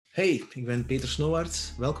Hey, ik ben Peter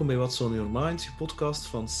Snouwaert. Welkom bij What's on Your Mind, je podcast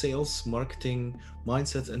van sales, marketing,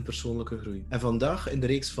 mindset en persoonlijke groei. En vandaag in de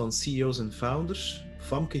reeks van CEO's en Founders,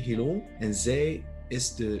 Famke Gillon. En zij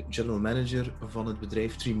is de general manager van het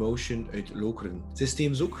bedrijf Treemotion uit Lokeren. Zij is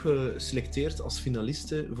tevens ook geselecteerd als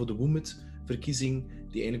finaliste voor de Womet-verkiezing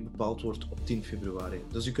die eigenlijk bepaald wordt op 10 februari.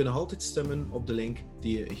 Dus u kunt nog altijd stemmen op de link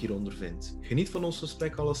die je hieronder vindt. Geniet van ons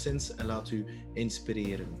gesprek alleszins en laat u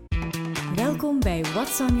inspireren. Welkom bij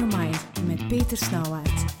What's on Your Mind met Peter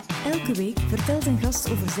Snouwaert. Elke week vertelt een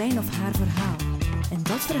gast over zijn of haar verhaal. En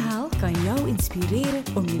dat verhaal kan jou inspireren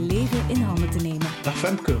om je leven in handen te nemen. Dag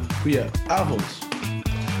Femke, goedenavond.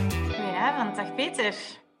 Goedenavond, dag Peter.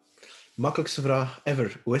 Makkelijkste vraag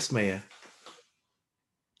ever. Hoe is het met je?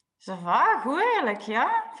 Ça va, goed eigenlijk,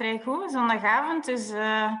 ja. Vrij goed. Zondagavond, dus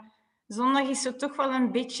zondag is zo toch wel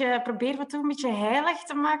een beetje... Proberen we toch een beetje heilig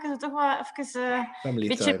te maken. Zo toch wel even een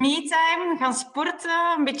beetje me-time. Gaan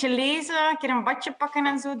sporten, een beetje lezen, een keer een badje pakken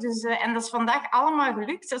en zo. Dus, en dat is vandaag allemaal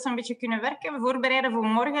gelukt. Dat is een beetje kunnen werken, voorbereiden voor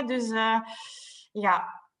morgen. Dus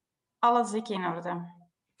ja, alles dik in orde.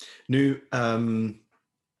 Nu...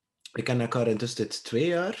 We kennen elkaar intussen 2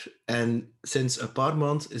 jaar en sinds een paar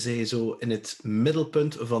maanden zijn je zo in het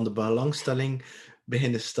middelpunt van de belangstelling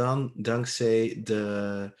beginnen staan dankzij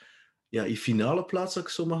je finale plaats, als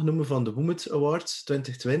ik zo mag noemen, van de Womet Awards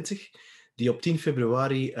 2020, die op 10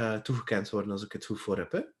 februari toegekend worden, als ik het goed voor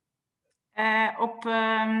heb. Hè? Op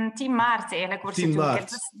 10 maart eigenlijk wordt het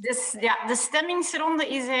toegekend. Dus ja, de stemmingsronde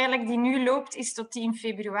is eigenlijk, die nu loopt, is tot 10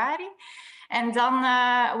 februari. En dan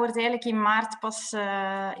wordt eigenlijk in maart pas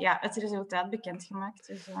het resultaat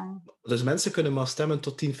bekendgemaakt. Dus mensen kunnen maar stemmen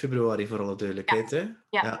tot 10 februari, voor alle duidelijkheid. Ja, hè?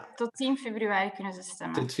 ja, tot 10 februari kunnen ze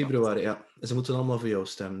stemmen. Tot februari, ja. En ze moeten allemaal voor jou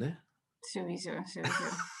stemmen, hè? Sowieso.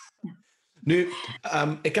 Nu,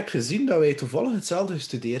 ik heb gezien dat wij toevallig hetzelfde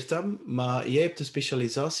gestudeerd hebben, maar jij hebt de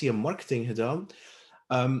specialisatie in marketing gedaan.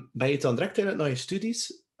 Ben je dan direct na je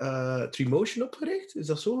studies Treemotion opgericht? Is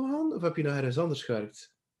dat zo gegaan? Of heb je nog ergens anders gewerkt?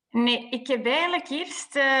 Nee, ik heb eigenlijk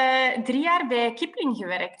eerst 3 jaar bij Kipling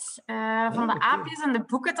gewerkt. Van de aapjes en de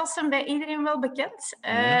boekentassen bij iedereen wel bekend.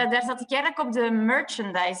 Daar zat ik eigenlijk op de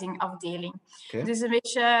merchandising afdeling. Dus een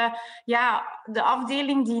beetje de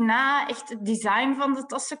afdeling die na echt het design van de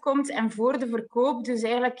tassen komt en voor de verkoop. Dus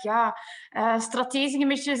eigenlijk strategisch een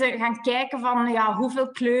beetje gaan kijken van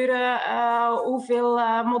hoeveel kleuren,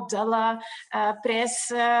 hoeveel modellen,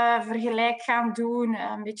 prijsvergelijk gaan doen.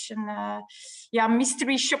 Een beetje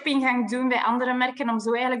mystery shopping gaan doen bij andere merken, om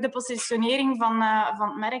zo eigenlijk de positionering van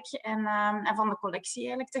het merk en van de collectie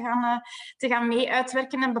eigenlijk te gaan mee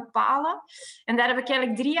uitwerken en bepalen. En daar heb ik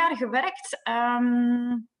eigenlijk 3 jaar gewerkt.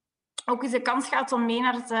 Ook eens de kans gehad om mee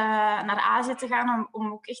naar Azië te gaan,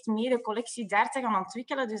 om ook echt mee de collectie daar te gaan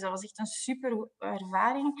ontwikkelen. Dus dat was echt een super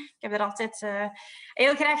ervaring. Ik heb er altijd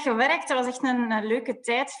heel graag gewerkt. Dat was echt een leuke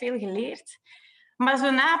tijd, veel geleerd. Maar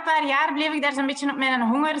zo na een paar jaar bleef ik daar zo'n beetje op mijn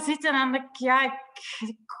honger zitten en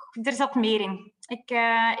er zat meer in.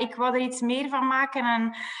 Ik wou er iets meer van maken en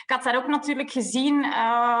ik had daar ook natuurlijk gezien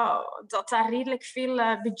dat daar redelijk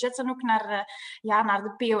veel budgetten ook naar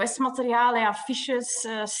de POS-materialen, affiches,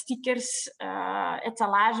 stickers,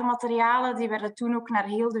 etalagematerialen, die werden toen ook naar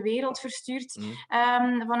heel de wereld verstuurd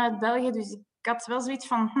vanuit België. Dus ik had wel zoiets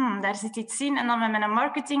van, daar zit iets in. En dan met mijn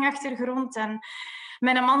marketingachtergrond en...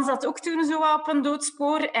 Mijn man zat ook toen zo op een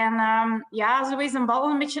doodspoor. En zo is een bal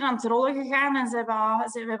een beetje aan het rollen gegaan. En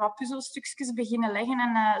zijn we wat puzzelstukjes beginnen leggen.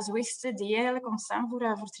 En zo is het idee eigenlijk ontstaan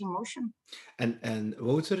voor Treemotion. En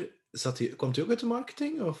Wouter, komt hij ook uit de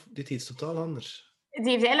marketing? Of deed hij iets totaal anders? Die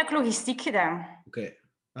heeft eigenlijk logistiek gedaan. Oké.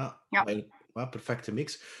 Perfecte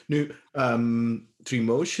mix. Nu,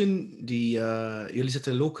 Treemotion, jullie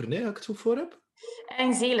zitten in Lokeren, hè, als ik het goed voor heb?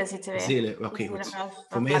 In Zelen zitten wij. Zelen, oké, goed.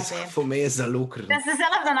 Voor mij is dat Lokeren. Dat is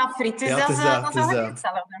dezelfde afrit, dus dat is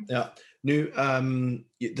hetzelfde. Ja. Nu,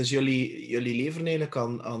 dus jullie leveren eigenlijk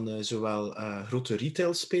aan zowel grote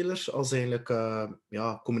retailspelers als eigenlijk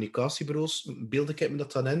communicatiebureaus, beeld ik me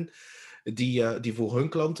dat dan in, die voor hun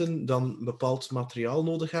klanten dan bepaald materiaal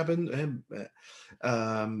nodig hebben,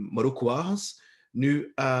 maar ook wagens.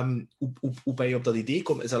 Nu, hoe ben je op dat idee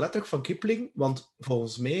gekomen? Is dat letterlijk van Kipling? Want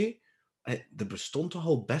volgens mij... Er bestond toch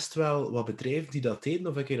al best wel wat bedrijven die dat deden,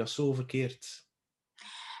 of heb je dat zo verkeerd?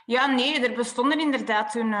 Ja, nee, er bestonden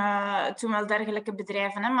inderdaad toen wel dergelijke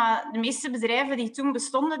bedrijven. Hè. Maar de meeste bedrijven die toen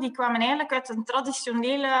bestonden, die kwamen eigenlijk uit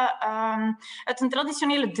een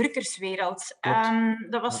traditionele drukkerswereld.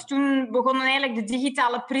 Klopt. Dat was Ja. toen begonnen eigenlijk de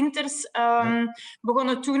digitale printers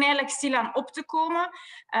begonnen toen eigenlijk stilaan op te komen.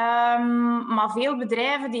 Maar veel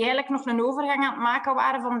bedrijven die eigenlijk nog een overgang aan het maken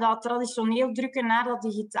waren van dat traditioneel drukken naar dat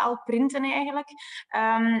digitaal printen eigenlijk.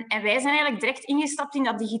 En wij zijn eigenlijk direct ingestapt in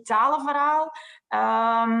dat digitale verhaal.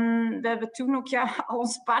 We hebben toen ook al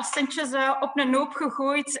ons spaarcentjes op een hoop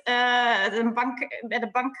gegooid. Bij de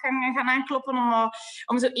bank gaan aankloppen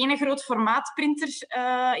om zo ene groot formaat printers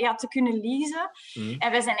te kunnen leasen.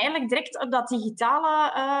 En wij zijn eigenlijk direct op dat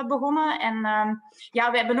digitale begonnen. En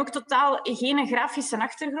we hebben ook totaal geen grafische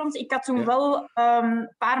achtergrond. Ik had toen wel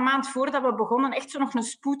een paar maanden voordat we begonnen echt zo nog een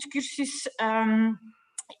spoedcursus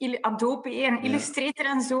Adobe en Illustrator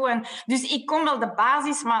en zo. En dus ik kon wel de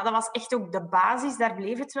basis, maar dat was echt ook de basis. Daar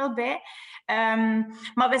bleef het wel bij.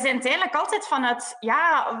 Maar we zijn het eigenlijk altijd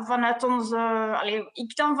vanuit onze...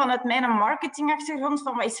 ik dan vanuit mijn marketingachtergrond,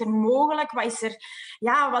 van wat is er mogelijk?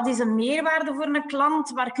 Wat is een meerwaarde voor een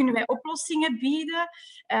klant? Waar kunnen wij oplossingen bieden?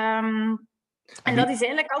 En dat is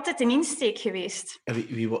eigenlijk altijd een insteek geweest.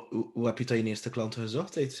 En hoe heb je dat je eerste klant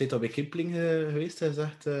gezocht? Je bent al bij Kipling geweest en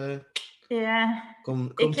zegt...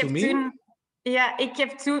 Kom to me.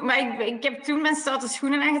 Ik heb toen mijn stoute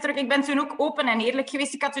schoenen aangetrokken. Ik ben toen ook open en eerlijk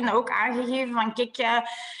geweest. Ik had toen ook aangegeven van kijk,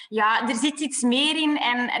 er zit iets meer in.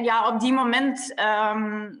 En op die moment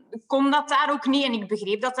kon dat daar ook niet. En ik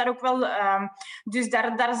begreep dat daar ook wel. Dus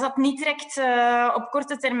daar zat niet direct op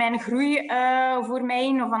korte termijn groei voor mij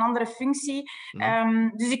in of een andere functie.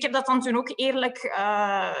 Dus ik heb dat dan toen ook eerlijk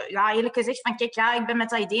gezegd van kijk, ik ben met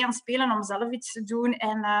dat idee aan het spelen om zelf iets te doen.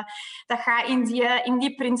 En dat gaat in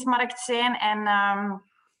die printmarkt zijn. En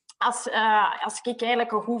als ik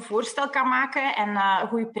eigenlijk een goed voorstel kan maken en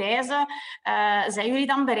goede prijzen, zijn jullie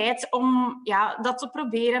dan bereid om dat te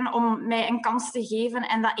proberen, om mij een kans te geven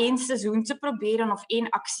en dat 1 seizoen te proberen, of 1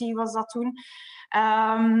 actie was dat toen.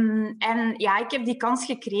 Ik heb die kans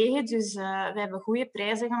gekregen, dus we hebben goede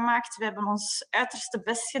prijzen gemaakt. We hebben ons uiterste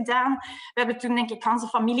best gedaan. We hebben toen, denk ik, onze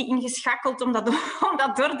familie ingeschakeld om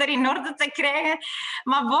dat order in orde te krijgen.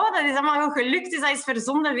 Maar dat is allemaal goed gelukt, dus dat is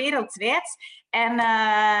verzonden wereldwijd. En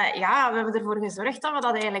we hebben ervoor gezorgd dat we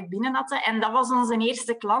dat eigenlijk binnen hadden. En dat was onze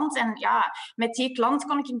eerste klant. En met die klant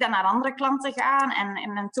kon ik dan naar andere klanten gaan.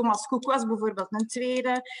 En Thomas Cook was bijvoorbeeld een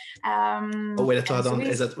tweede.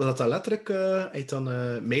 Was dat letterlijk... Heb je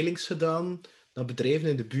dan mailings gedaan naar bedrijven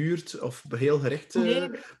in de buurt? Of heel gerichte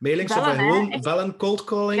mailings? Bellen, of gewoon bellen, cold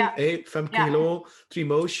calling? Ja. Hey, Femke Hilon,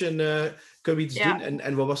 Tremotion, kunnen we iets doen?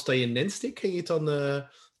 En wat was dat je insteek? Ging je dan...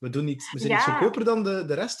 we zijn iets goedkoper dan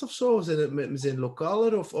de rest of zo? We zijn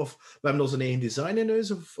lokaler? Of we hebben onze eigen design in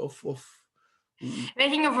huis? Wij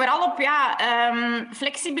gingen vooral op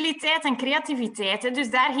flexibiliteit en creativiteit. Hè. Dus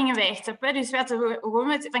daar gingen wij echt op. Hè. Dus we hadden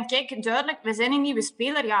gewoon van kijk, duidelijk, we zijn een nieuwe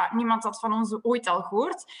speler. Ja, niemand had van ons ooit al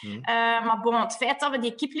gehoord. Maar het feit dat we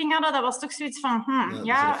die Kipling hadden, dat was toch zoiets van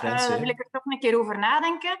daar wil ik er toch een keer over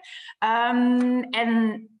nadenken.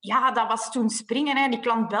 Dat was toen springen. Hè. Die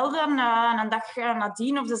klant belde een dag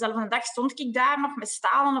nadien of dezelfde dag stond ik daar nog met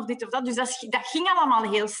stalen of dit of dat. Dus dat ging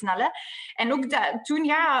allemaal heel snel. Hè. En ook toen,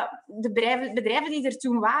 de bedrijven die er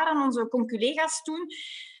toen waren, onze conculega's toen,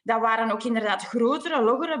 dat waren ook inderdaad grotere,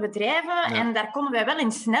 loggere bedrijven. Ja. En daar konden wij wel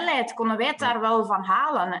in snelheid, het daar wel van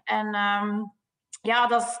halen. En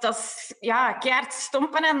dat is keihard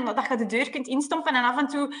stompen en dat je de deur kunt instompen en af en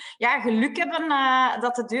toe geluk hebben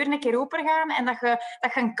dat de deur een keer open gaat en dat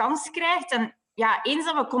je een kans krijgt. En eens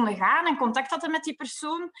dat we konden gaan en contact hadden met die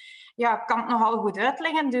persoon, kan het nogal goed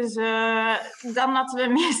uitleggen. Dus dan hadden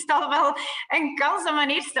we meestal wel een kans om een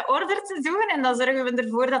eerste order te doen. En dan zorgen we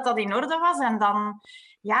ervoor dat dat in orde was. En dan,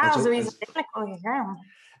 zo is het eigenlijk al gegaan.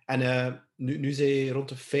 En nu zijn je rond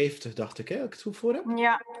de 50, dacht ik, hè? Als ik het goed voor heb?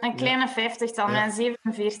 Ja, een kleine 50-tal, en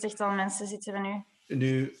 47-tal mensen zitten we nu.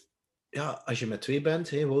 Nu, als je met 2 bent,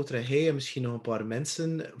 Wouter en jij en misschien nog een paar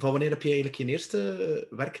mensen, van wanneer heb je eigenlijk je eerste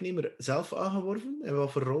werknemer zelf aangeworven? En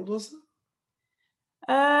wat voor rol was dat?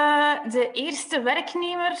 De eerste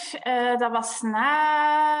werknemer, dat was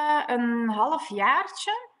na een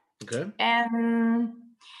halfjaartje. Okay. En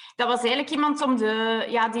dat was eigenlijk iemand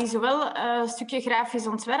die zowel een stukje grafisch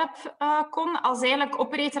ontwerp kon, als eigenlijk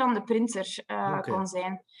operator aan de printer kon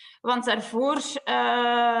zijn. Want daarvoor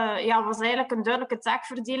was eigenlijk een duidelijke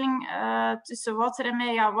taakverdeling tussen Wouter en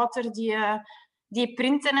mij. Wouter die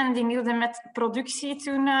printen en die hielden met productie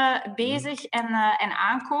toen bezig en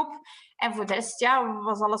aankoop. En voor de rest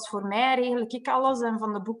was alles voor mij, regel ik alles. En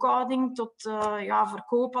van de boekhouding tot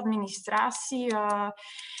verkoop, administratie.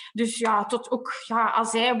 Dus ja, tot ook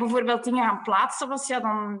als hij bijvoorbeeld dingen gaan plaatsen was,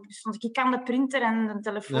 dan stond ik aan de printer en de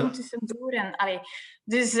telefoon tussendoor.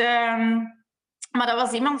 Dus... maar dat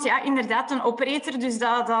was iemand, inderdaad, een operator. Dus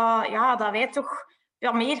dat wij toch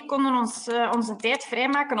meer konden onze tijd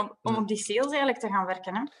vrijmaken om op die sales eigenlijk te gaan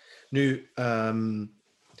werken. Hè. Nu,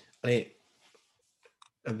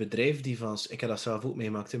 een bedrijf die van... Ik heb dat zelf ook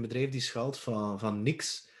meegemaakt. Een bedrijf die schaalt van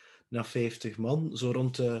niks naar 50 man. Zo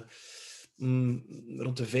rond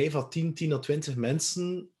de 5 à 10 à 20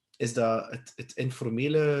 mensen... is dat het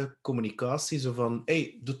informele communicatie, zo van,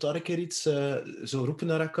 doe daar een keer iets, zo roepen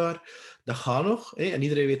naar elkaar. Dat gaat nog, en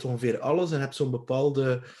iedereen weet ongeveer alles en hebt zo'n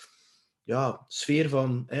bepaalde sfeer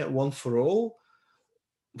van one for all.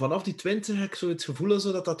 Vanaf die 20 heb ik zo het gevoel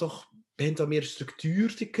dat toch begint dat meer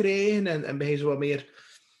structuur te krijgen en begin je zo wat meer,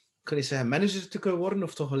 kan je zeggen, manager te kunnen worden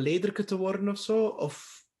of toch een leider te worden of zo?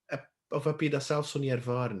 Of heb je dat zelf zo niet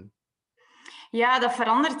ervaren? Ja, dat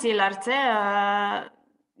verandert heel hard, hè.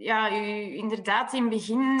 Inderdaad, in het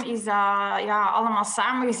begin is dat allemaal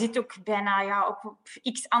samen. Je zit ook bijna op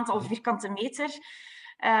x aantal vierkante meter.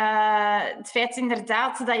 Het feit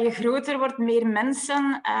inderdaad dat je groter wordt, meer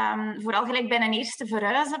mensen. Vooral gelijk bij een eerste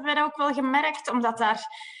verhuis hebben we dat ook wel gemerkt, omdat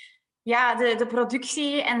daar... de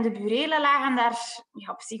productie en de burelen lagen daar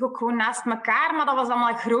op zich ook gewoon naast elkaar, maar dat was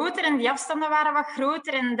allemaal groter en die afstanden waren wat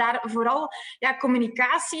groter. En daar vooral,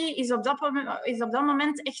 communicatie is op dat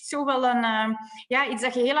moment echt zo wel iets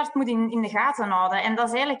dat je heel hard moet in de gaten houden. En dat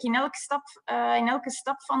is eigenlijk in elke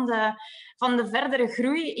stap van de verdere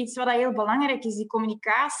groei iets wat heel belangrijk is, die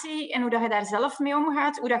communicatie en hoe dat je daar zelf mee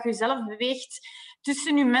omgaat, hoe dat je jezelf beweegt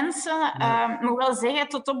tussen je mensen. Ik moet wel zeggen,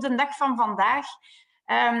 tot op de dag van vandaag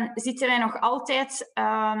zitten wij nog altijd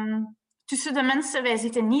tussen de mensen. Wij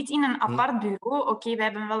zitten niet in een apart bureau. Oké, wij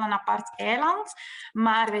hebben wel een apart eiland,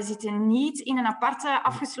 maar wij zitten niet in een aparte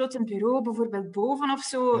afgesloten bureau, bijvoorbeeld boven of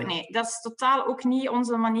zo. Nee, dat is totaal ook niet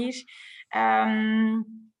onze manier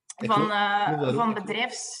van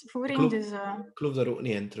bedrijfsvoering. Ik geloof daar ook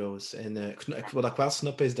niet in, trouwens. En wat ik wel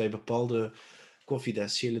snap, is dat je bepaalde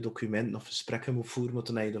confidentiële documenten of gesprekken moet voeren, want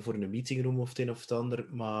dan heb je dat voor een meetingroom of het een of het ander,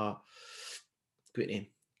 maar... Ik weet niet.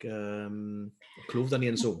 Ik geloof dat niet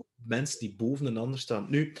in zo'n mensen die boven een ander staan.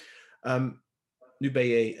 Nu ben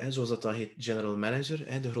jij, zoals dat heet, general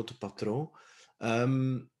manager, de grote patroon.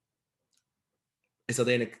 Is dat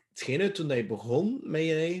eigenlijk hetgene toen je begon met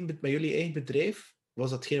jullie eigen bedrijf? Was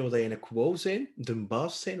dat hetgene wat je eigenlijk wou zijn? De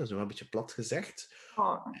baas zijn? Dat is wel een beetje plat gezegd.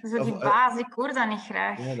 Die baas, ik hoor dat niet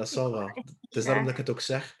graag. Ja, dat zal wel. Het is daarom dat ik het ook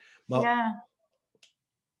zeg. Maar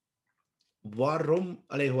waarom...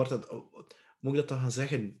 Moet ik dat dan gaan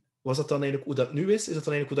zeggen? Was dat dan eigenlijk hoe dat nu is? Is dat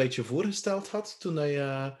dan eigenlijk hoe dat je het je voorgesteld had toen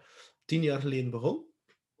je 10 jaar geleden begon?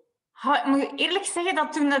 Ik moet eerlijk zeggen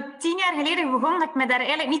dat toen het 10 jaar geleden begon, dat ik me daar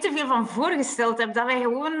eigenlijk niet te veel van voorgesteld heb. Dat wij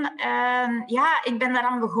gewoon... ik ben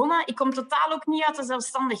daaraan begonnen. Ik kom totaal ook niet uit een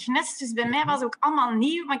zelfstandig nest. Dus bij mij was het ook allemaal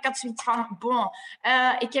nieuw. Maar ik had zoiets van,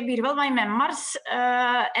 ik heb hier wel wat in mijn mars.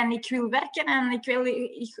 En ik wil werken. En ik wil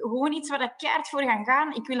gewoon iets waar ik keihard voor ga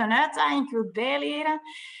gaan. Ik wil een uitdaging. Ik wil bijleren.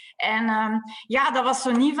 En dat was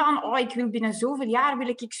zo niet van, ik wil binnen zoveel jaar wil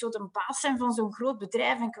ik zo de baas zijn van zo'n groot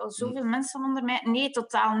bedrijf en ik wil zoveel mensen onder mij. Nee,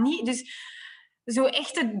 totaal niet. Dus zo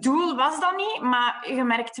echt het doel was dat niet. Maar je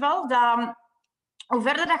merkt wel dat hoe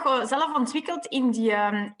verder dat je zelf ontwikkelt in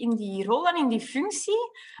die rol en in die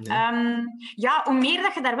functie, hoe meer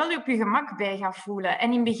dat je daar wel op je gemak bij gaat voelen. En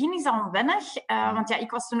in het begin is dat onwennig, want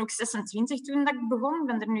ik was toen ook 26 toen dat ik begon, ik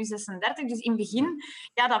ben er nu 36. Dus in het begin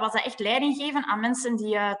dat was dat echt leiding geven aan mensen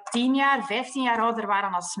die 10 jaar, 15 jaar ouder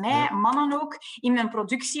waren als mij, mannen ook, in mijn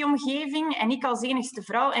productieomgeving. En ik als enigste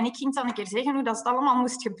vrouw. En ik ging dan een keer zeggen hoe dat allemaal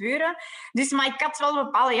moest gebeuren. Dus, maar ik had wel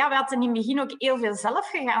bepaalde... we hadden in het begin ook heel veel zelf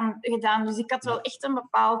gedaan. Dus ik had wel echt een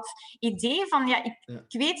bepaald idee van, ik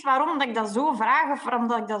weet waarom dat ik dat zo vraag of waarom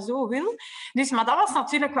dat ik dat zo wil. Dus, maar dat was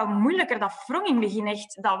natuurlijk wel moeilijker. Dat wrong in het begin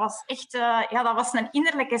echt. Dat was echt dat was een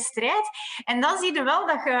innerlijke strijd. En dan zie je wel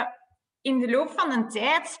dat je in de loop van de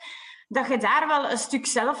tijd, dat je daar wel een stuk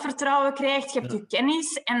zelfvertrouwen krijgt. Je hebt je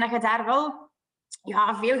kennis en dat je daar wel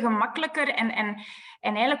veel gemakkelijker en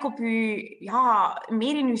eigenlijk op je,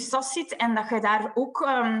 meer in je sas zit en dat je daar ook,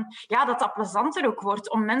 dat plezanter ook wordt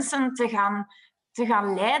om mensen te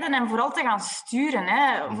gaan leiden en vooral te gaan sturen.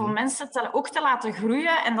 Hè. Voor mensen ook te laten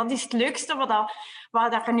groeien. En dat is het leukste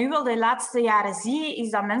wat je nu wel de laatste jaren ziet, is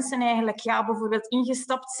dat mensen eigenlijk bijvoorbeeld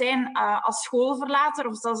ingestapt zijn als schoolverlater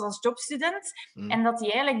of zelfs als jobstudent. En dat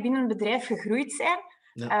die eigenlijk binnen het bedrijf gegroeid zijn.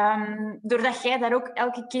 Doordat jij daar ook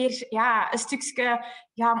elke keer een stukje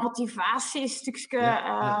motivatie,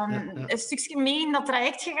 een stukje mee in dat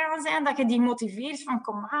traject gegaan zijn, dat je die motiveert van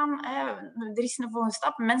kom aan, er is een volgende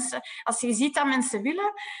stap. Mensen, als je ziet dat mensen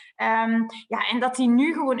willen, en dat die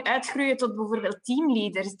nu gewoon uitgroeien tot bijvoorbeeld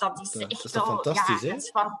teamleaders, dat is echt wel fantastisch, hè? dat is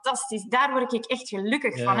fantastisch. Daar word ik echt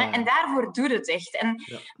gelukkig van. Hè? En daarvoor doe het echt. En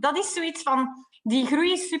dat is zoiets van, die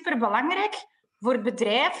groei is superbelangrijk. Voor het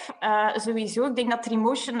bedrijf sowieso. Ik denk dat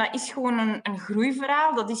Tremotion, dat is gewoon een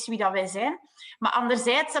groeiverhaal. Dat is wie dat wij zijn. Maar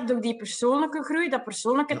anderzijds heb je ook die persoonlijke groei, dat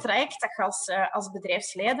persoonlijke traject dat je als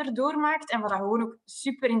bedrijfsleider doormaakt en wat dat gewoon ook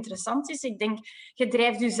super interessant is. Ik denk, je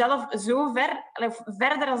drijft jezelf zo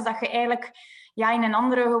verder als dat je eigenlijk in een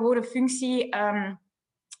andere gewone functie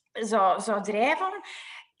zou drijven.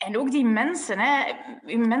 En ook die mensen,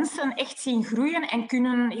 je mensen echt zien groeien en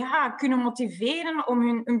kunnen motiveren om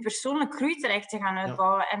hun persoonlijk groeitraject te gaan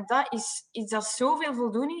uitbouwen. En dat is iets dat zoveel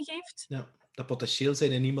voldoening geeft. Ja, dat potentieel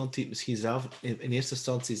zijn in iemand die misschien zelf in eerste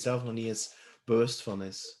instantie zelf nog niet eens bewust van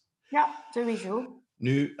is. Ja, sowieso.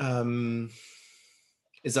 Nu,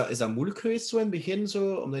 is dat moeilijk geweest zo in het begin,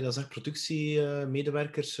 zo, omdat je dan zegt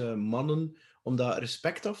productiemedewerkers, mannen, om dat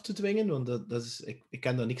respect af te dwingen? Want dat is, ik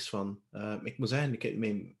ken daar niks van. Ik moet zeggen,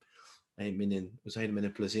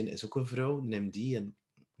 mijn plezin is ook een vrouw, neem die. En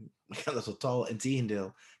ik ga dat totaal in tegendeel.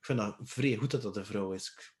 Ik vind dat vrij goed dat dat een vrouw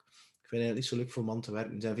is. Ik vind het niet zo leuk voor man te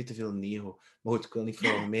werken. Er zijn veel te veel nego. Maar goed, ik wil niet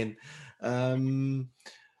voor algemeen.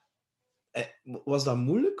 Was dat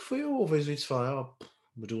moeilijk voor jou? Of is zoiets van,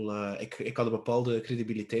 ik had een bepaalde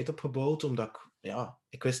credibiliteit opgebouwd, omdat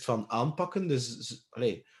ik wist van aanpakken. Dus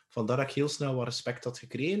vandaar dat ik heel snel wat respect had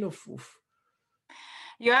gekregen? Of...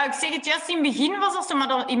 Ja, ik zeg het juist, in het begin was dat zo,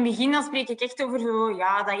 maar in het begin dan spreek ik echt over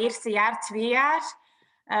dat eerste jaar, 2 jaar.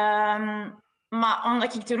 Maar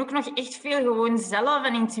omdat ik toen ook nog echt veel gewoon zelf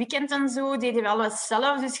en in het weekend en zo deden we alles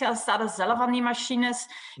zelf. Dus je staat zelf aan die machines.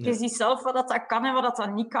 Ja. Je ziet zelf wat dat kan en wat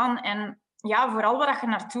dat niet kan. En vooral waar je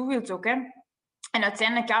naartoe wilt ook, hè. En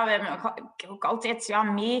uiteindelijk, we hebben ook altijd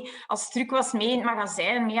mee, als truc was, mee in het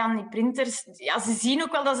magazijn, mee aan die printers. Ja, ze zien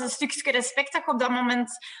ook wel dat is een stukje respect dat je op dat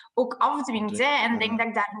moment ook afdwingt. Hè. En ik denk dat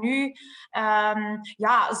ik daar nu,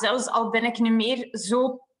 zelfs al ben ik nu meer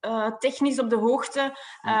zo technisch op de hoogte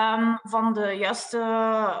van de juiste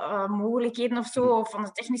mogelijkheden of zo, of van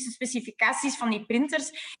de technische specificaties van die printers.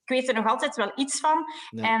 Ik weet er nog altijd wel iets van.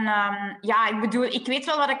 Ja. En ik weet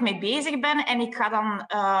wel waar ik mee bezig ben en ik ga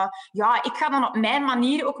dan op mijn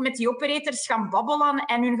manier ook met die operators gaan babbelen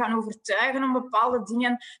en hun gaan overtuigen om bepaalde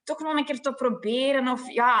dingen toch nog een keer te proberen. Of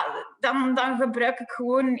dan gebruik ik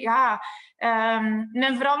gewoon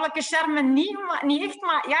mijn vrouwelijke charme niet echt,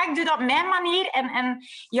 maar ik doe dat op mijn manier en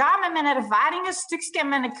met mijn ervaringen, een stukje en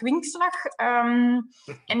mijn kwinkslag.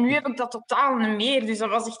 En nu heb ik dat totaal niet meer. Dus dat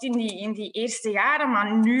was echt in die eerste jaren.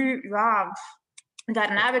 Maar nu,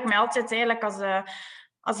 daarna heb ik mij altijd eigenlijk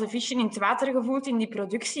als een visje in het water gevoeld in die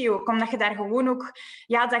productie ook. Omdat je daar gewoon ook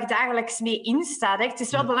dagelijks mee instaat. Hè. Het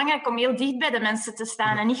is wel belangrijk om heel dicht bij de mensen te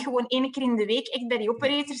staan. En niet gewoon 1 keer in de week echt bij die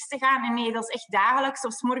operators te gaan. En nee, dat is echt dagelijks.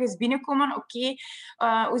 Of 's morgens binnenkomen. Oké,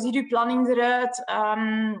 hoe ziet uw planning eruit?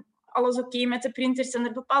 Alles oké met de printers? Zijn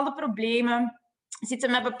er bepaalde problemen?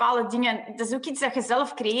 Zitten met bepaalde dingen. Dat is ook iets dat je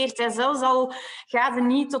zelf creëert. Hè. Zelfs al ga je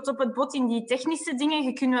niet tot op het bot in die technische dingen,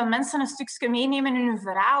 je kunt wel mensen een stukje meenemen in hun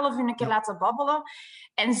verhaal of hun een keer laten babbelen.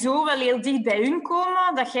 En zo wel heel dicht bij hun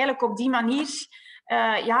komen, dat je eigenlijk op die manier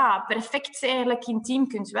perfect eigenlijk in team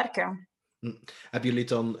kunt werken. Hebben jullie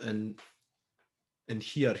dan een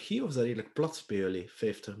hiërarchie of is dat redelijk plat bij jullie,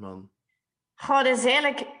 50 man?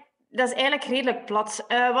 Dat is eigenlijk redelijk plat.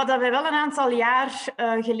 Wat we wel een aantal jaar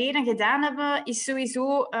geleden gedaan hebben, is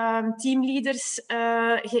sowieso teamleaders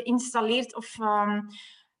geïnstalleerd of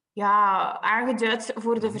aangeduid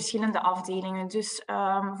voor de verschillende afdelingen. Dus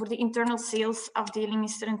voor de internal sales afdeling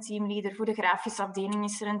is er een teamleader, voor de grafische afdeling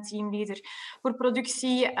is er een teamleader, voor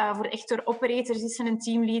productie, voor echte operators is er een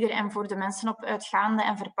teamleader en voor de mensen op uitgaande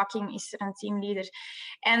en verpakking is er een teamleader.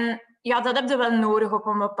 En dat heb je wel nodig op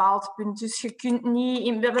een bepaald punt. Dus je kunt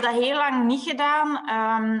niet... We hebben dat heel lang niet gedaan,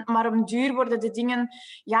 maar op duur worden de dingen...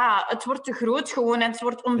 het wordt te groot gewoon en het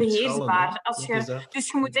wordt onbeheersbaar.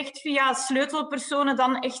 Dus je moet echt via sleutelpersonen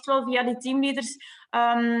dan echt wel via die teamleaders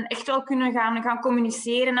echt wel kunnen gaan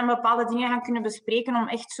communiceren en bepaalde dingen gaan kunnen bespreken om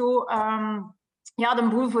echt zo... de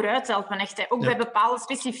boel vooruit te helpen. Echt, hè. Ook bij bepaalde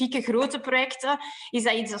specifieke grote projecten is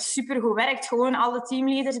dat iets dat supergoed werkt. Gewoon alle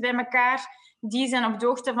teamleaders bij elkaar... Die zijn op de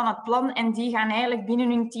hoogte van het plan en die gaan eigenlijk binnen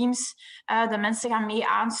hun teams de mensen gaan mee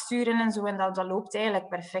aansturen en zo. En dat loopt eigenlijk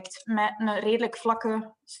perfect met een redelijk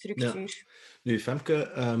vlakke structuur. Ja. Nu,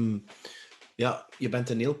 Femke, je bent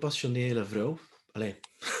een heel passionele vrouw. Allee,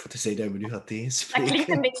 tenzij dat je me nu gaat Dat tegenspreken. klinkt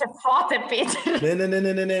een beetje fout, hè, Peter?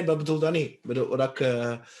 Nee, maar ik bedoel dat niet. Ik bedoel,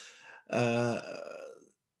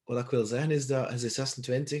 wat ik wil zeggen is dat je bent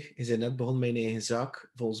 26, je bent net begonnen met je eigen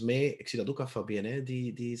zaak. Volgens mij, ik zie dat ook aan Fabienne, hè,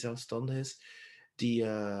 die zelfstandig is, die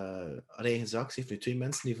haar eigen zaak. Ze heeft nu 2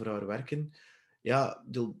 mensen die voor haar werken. Ja, ik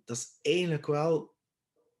bedoel, dat is eigenlijk wel...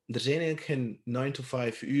 Er zijn eigenlijk geen 9 to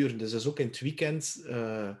 5 uur, dus dat is ook in het weekend...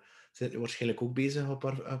 zijn waarschijnlijk ook bezig op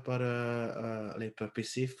haar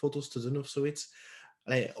pc-foto's te doen of zoiets.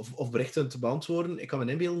 Of berichten te beantwoorden. Ik kan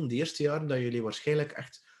me inbeelden, de eerste jaren, dat jullie waarschijnlijk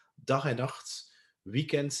echt dag en nacht,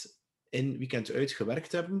 weekend in, weekend uit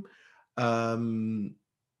gewerkt hebben.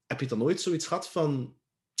 Heb je dan nooit zoiets gehad van...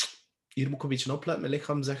 Hier moet ik een beetje opletten, mijn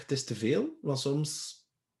lichaam zegt het is te veel, want soms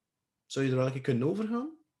zou je er wel een keer kunnen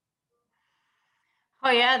overgaan?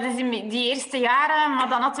 Oh ja, dus in die eerste jaren, maar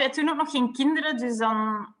dan hadden wij toen ook nog geen kinderen, dus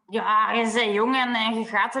dan, ja, je bent jong en je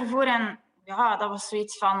gaat ervoor. En ja, dat was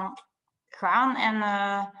zoiets van gaan. En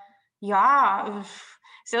ja,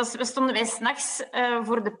 zelfs we stonden wij 's nachts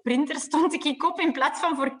voor de printer, stond ik op in plaats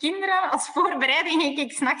van voor kinderen. Als voorbereiding ging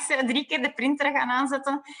ik 's nachts 3 keer de printer gaan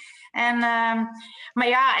aanzetten. En, maar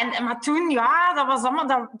ja, maar toen, ja, dat was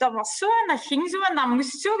allemaal, dat was zo en dat ging zo en dat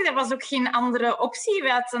moest zo. Er was ook geen andere optie.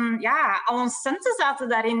 We hadden, ja, al onze centen zaten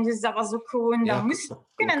daarin, dus dat was ook gewoon, dat moest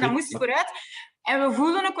kunnen en dat moest vooruit. En we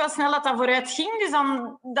voelden ook wel snel dat dat vooruit ging, dus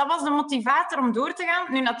dan, dat was de motivator om door te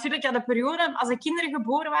gaan. Nu natuurlijk, ja, de periode, als de kinderen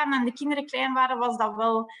geboren waren en de kinderen klein waren, was dat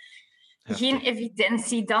wel... Geen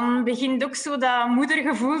evidentie. Dan begint ook zo dat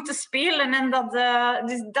moedergevoel te spelen. En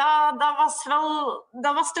dus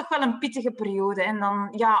dat was toch wel een pittige periode. En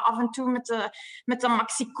dan ja, af en toe met de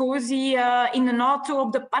Maxi-Cosi in de auto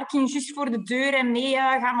op de parking, juist voor de deur en mee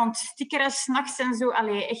gaan ontstikkeren 's nachts en zo.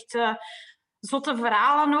 Allee, echt zotte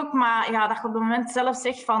verhalen ook. Maar ja, dat je op het moment zelf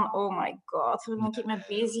zegt van oh my god, waar ben ik mee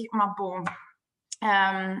bezig? Maar bon.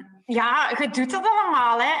 Ja, je doet dat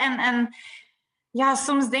allemaal. Hè. En ja,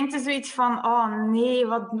 soms denk je zoiets van, oh nee,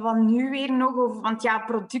 wat nu weer nog? Want ja,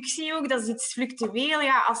 productie ook, dat is iets fluctueel.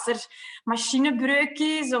 Ja, als er machinebreuk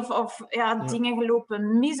is of dingen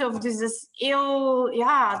gelopen mis. Dus dat is heel...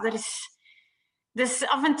 Ja, er is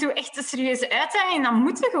af en toe echt een serieuze uitdaging. En dan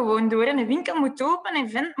moet je gewoon door. En een winkel moet open, een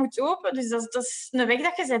event moet open. Dus dat is een weg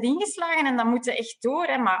dat je bent ingeslagen en dan moet je echt door.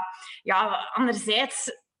 Hè. Maar ja,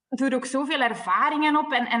 anderzijds doe ook zoveel ervaringen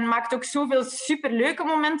op en maakt ook zoveel superleuke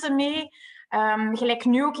momenten mee. Gelijk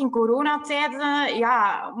nu ook in coronatijden,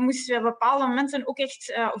 ja, moesten we op bepaalde momenten ook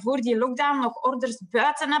echt voor die lockdown nog orders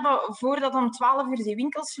buiten hebben voordat om 12 uur die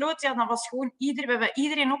winkel sloot. Ja, dan was gewoon we hebben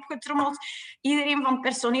iedereen opgetrommeld. Iedereen van het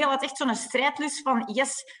personeel had echt zo'n strijdlust van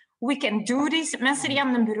yes, we can do this. Mensen die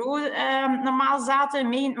aan het bureau normaal zaten,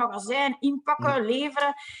 mee in het magazijn, inpakken,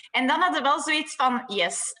 leveren. En dan hadden we wel zoiets van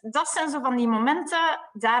yes, dat zijn zo van die momenten,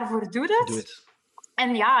 daarvoor doe het. Doe het.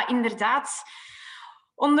 En ja, inderdaad...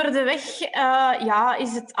 Onder de weg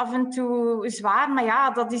is het af en toe zwaar, maar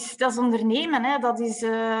ja, dat is ondernemen. Hè. Dat is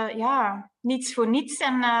niets voor niets.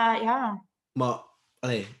 En, ja. Maar,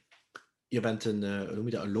 je bent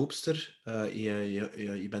een loopster.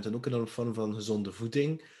 Je bent dan ook een vorm van gezonde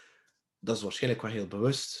voeding. Dat is waarschijnlijk wel heel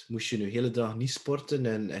bewust. Moest je nu de hele dag niet sporten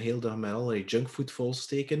en de hele dag met allerlei junkfood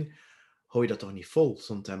volsteken, hou je dat toch niet vol,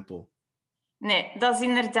 zo'n tempo? Nee, dat is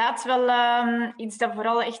inderdaad wel iets dat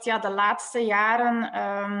vooral echt de laatste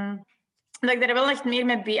jaren... dat ik daar wel echt meer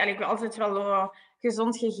mee ben. Ik heb altijd wel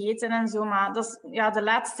gezond gegeten en zo, maar dat is de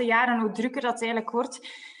laatste jaren, hoe drukker dat eigenlijk wordt...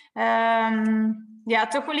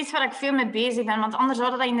 toch wel iets waar ik veel mee bezig ben. Want anders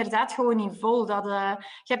houdt dat inderdaad gewoon niet vol. Je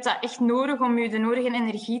hebt dat echt nodig om je de nodige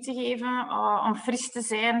energie te geven, om fris te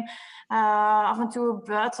zijn... af en toe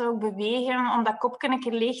buiten ook bewegen, om dat kopje een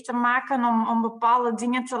keer leeg te maken, om bepaalde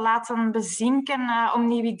dingen te laten bezinken, om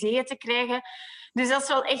nieuwe ideeën te krijgen. Dus dat is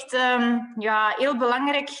wel echt heel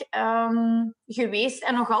belangrijk geweest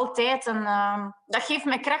en nog altijd. En dat geeft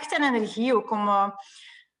me kracht en energie ook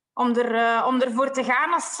om ervoor te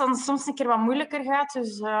gaan als het soms een keer wat moeilijker gaat.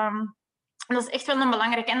 Dus dat is echt wel een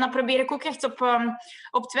belangrijk. En dat probeer ik ook echt op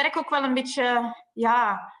het werk ook wel een beetje...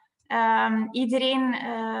 iedereen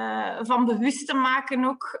van bewust te maken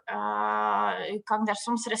ook. Ik kan daar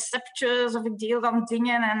soms receptjes of ik deel dan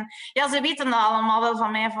dingen. En ja, ze weten dat allemaal wel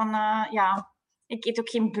van mij. Ik eet ook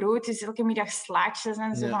geen brood, dus elke middag slaatjes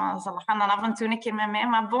en zo. Ja. Ze gaan dan af en toe een keer met mij.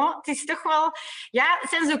 Maar bon, het is toch wel... Ja, het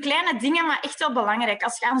zijn zo kleine dingen, maar echt wel belangrijk.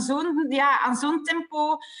 Als je aan zo'n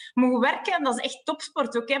tempo moet werken, dat is echt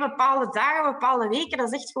topsport. Ook, hè. Bepaalde dagen, bepaalde weken,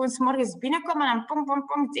 dat is echt gewoon 's morgens binnenkomen en pong, pong,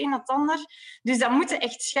 pong, het een, het ander. Dus dat moet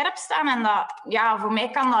echt scherp staan. En voor mij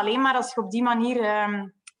kan dat alleen maar als je op die manier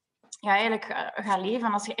eigenlijk gaat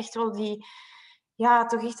leven. Als je echt wel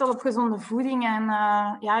toch echt wel op gezonde voeding en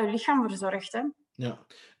je lichaam verzorgt. Hè. Ja.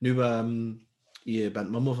 Nu, je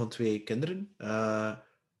bent mama van 2 kinderen.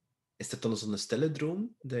 Is dat dan zo'n stille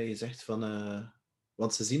droom dat je zegt van...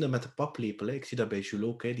 want ze zien dat met de paplepel. Hè. Ik zie dat bij Jules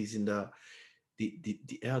ook. Hè. Die zien dat...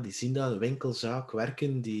 die zien dat, de winkelzaak,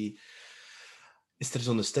 werken. Is er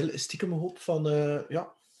zo'n stiekem hoop van...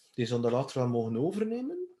 die zullen dat later wel mogen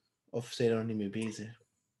overnemen? Of zijn je daar nog niet mee bezig?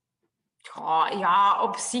 Ja,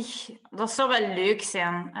 op zich, dat zou wel leuk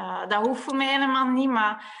zijn. Dat hoeft voor mij helemaal niet,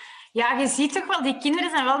 maar ja, je ziet toch wel, die kinderen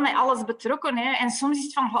zijn wel met alles betrokken. Hè? En soms is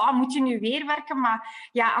het van, moet je nu weer werken? Maar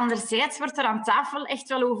ja, anderzijds wordt er aan tafel echt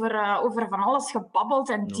wel over van alles gebabbeld.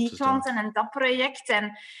 En die klanten en dat project.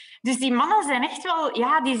 En dus die mannen zijn echt wel,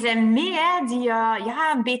 ja, die zijn mee. Hè?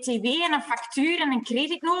 Een BTW en een factuur en een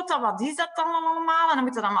creditnota, wat is dat dan allemaal? En dan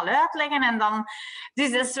moet je dat allemaal uitleggen. En dan...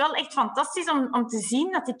 Dus dat is wel echt fantastisch om te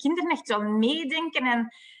zien dat die kinderen echt wel meedenken.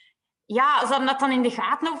 En ja, ze hadden dat dan in de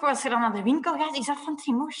gaten ook, als je dan naar de winkel gaat. Is dat van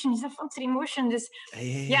Trimotion? Is dat van Trimotion? Dus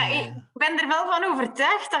ja, ik ben er wel van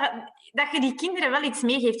overtuigd dat je die kinderen wel iets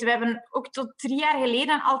meegeeft. We hebben ook tot 3 jaar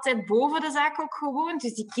geleden altijd boven de zaak ook gewoond.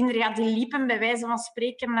 Dus die kinderen die liepen bij wijze van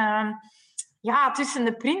spreken... tussen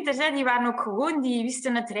de printers, hè, die waren ook gewoon, die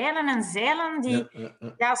wisten het rijlen en zeilen.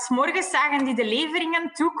 Ja, 's morgens zagen die de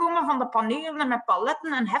leveringen toekomen van de panelen met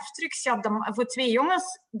paletten en heftrucks. Ja, voor 2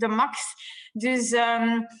 jongens, de max. Dus,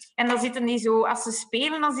 en dan zitten die zo, als ze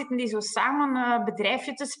spelen, dan zitten die zo samen een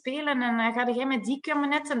bedrijfje te spelen. En ga jij met die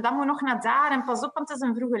kabinet en dat moet nog naar daar. En pas op, want het is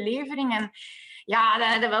een vroege levering. En ja,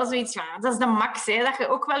 dat is wel zoiets, dat is de max. Hè, dat je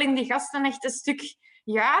ook wel in die gasten echt een stuk...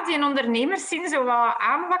 Ja, die ondernemers zien zo wat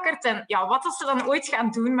aanwakkerd. En ja, wat ze dan ooit gaan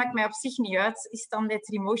doen, maakt mij op zich niet uit. Is dan bij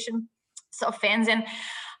Trimotion. Het zou fijn zijn.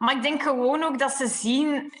 Maar ik denk gewoon ook dat ze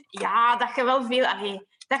zien... Ja, dat je wel veel...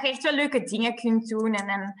 dat je echt wel leuke dingen kunt doen.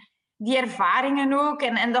 En die ervaringen ook.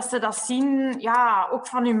 En dat ze dat zien, ja, ook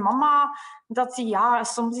van hun mama. Dat die, ja,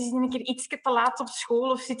 soms is die een keer iets te laat op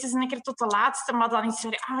school. Of zitten ze een keer tot de laatste. Maar dan is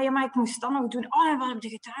er... ja, maar ik moest dat nog doen. En wat heb je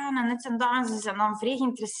gedaan? En dit en dat. En ze zijn dan vrij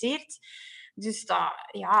geïnteresseerd. Dus dat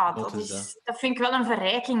vind ik wel een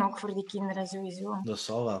verrijking ook voor die kinderen sowieso. Dat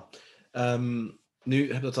zal wel. Nu,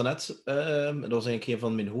 heb je dat dan net... dat was eigenlijk een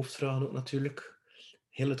van mijn hoofdvragen ook natuurlijk.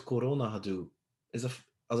 Heel het corona-gedoe. Is dat,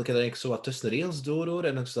 als ik het eigenlijk zo wat tussen de regels doorhoor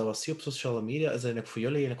en ik dat wat zie op sociale media, is dat eigenlijk voor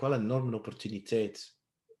jullie eigenlijk wel een enorme opportuniteit.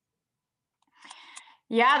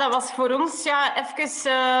 Ja, dat was voor ons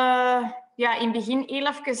even... in het begin heel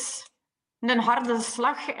even een harde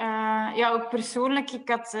slag. Ook persoonlijk. Ik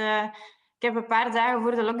heb een paar dagen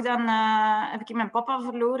voor de lockdown heb ik mijn papa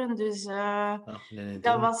verloren. Dus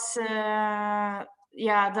dat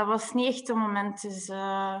was niet echt een moment. Dus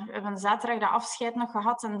we hebben zaterdag de afscheid nog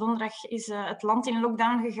gehad en donderdag is het land in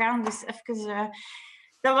lockdown gegaan. Dus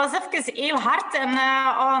dat was even heel hard. En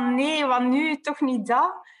oh nee, wat nu? Toch niet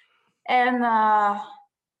dat? En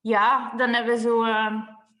dan hebben we zo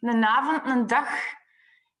een avond, een dag...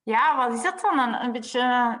 Ja, wat is dat dan? Een beetje...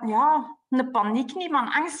 een paniek niet, maar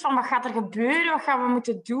een angst van wat gaat er gebeuren, wat gaan we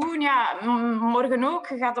moeten doen. Ja, morgen ook,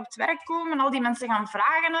 je gaat op het werk komen, al die mensen gaan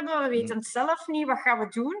vragen hebben, we weten het zelf niet, wat gaan we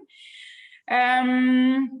doen?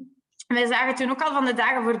 Wij zagen toen ook al van de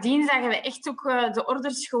dagen voordien, zagen we echt ook de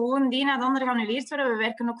orders gewoon de een na de ander geannuleerd worden. We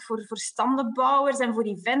werken ook voor standenbouwers en voor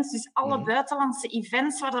events, dus alle buitenlandse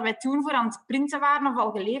events waar wij toen voor aan het printen waren of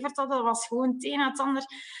al geleverd hadden, dat was gewoon het een na het ander.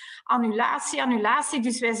 Annulatie.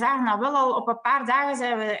 Dus wij zagen dat wel al op een paar dagen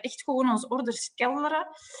zijn we echt gewoon onze orders kelderen.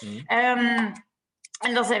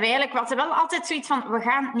 En dat zijn we eigenlijk... We hadden wel altijd zoiets van, we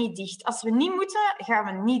gaan niet dicht. Als we niet moeten, gaan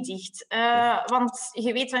we niet dicht. Want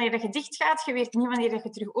je weet wanneer je dicht gaat, je weet niet wanneer je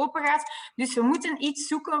terug open gaat. Dus we moeten iets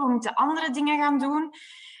zoeken, we moeten andere dingen gaan doen.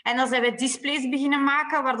 En dan zijn we displays beginnen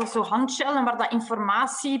maken, waar dat zo handgel en waar dat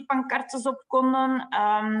informatiepancartes op konden.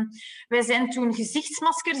 Wij zijn toen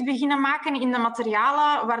gezichtsmaskers beginnen maken in de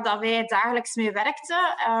materialen waar dat wij dagelijks mee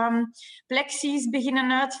werkten. Plexi's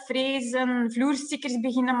beginnen uitvrezen, vloerstickers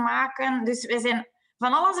beginnen maken. Dus wij zijn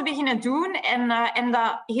van alles beginnen doen en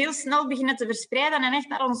dat heel snel beginnen te verspreiden en echt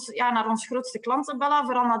naar ons grootste klanten bellen,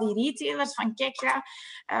 vooral naar die retailers, van kijk,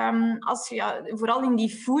 vooral in die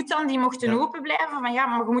food dan, die mochten open blijven, maar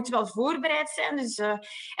maar je moet wel voorbereid zijn. Dus,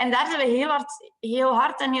 en daar zijn we heel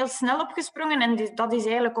hard en heel snel op gesprongen en dat is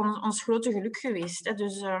eigenlijk ons grote geluk geweest. Hè.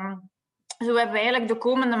 Dus zo hebben we eigenlijk de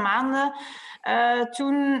komende maanden...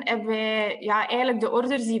 toen hebben wij eigenlijk de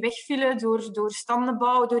orders die wegvielen door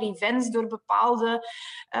standenbouw, door events, door bepaalde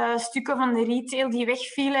stukken van de retail die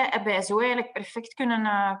wegvielen, hebben wij zo eigenlijk perfect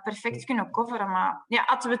kunnen coveren. Maar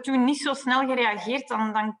hadden we toen niet zo snel gereageerd,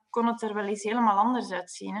 dan kon het er wel eens helemaal anders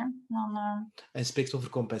uitzien. Hè. En je spreekt over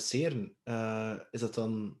compenseren. Is dat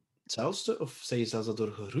dan hetzelfde of zijn je zelfs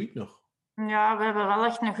daardoor gegroeid nog? Ja, we hebben wel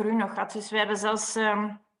echt een groei nog gehad. Dus we hebben zelfs...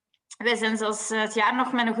 wij zijn zelfs het jaar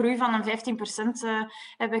nog met een groei van een 15%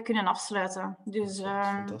 hebben kunnen afsluiten. Dus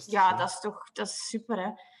ja, dat is super. Hè?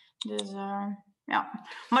 Dus, ja.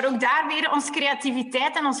 Maar ook daar weer onze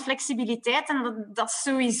creativiteit en onze flexibiliteit. En dat is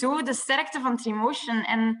sowieso de sterkte van Tremotion.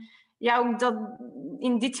 En ja, ook dat,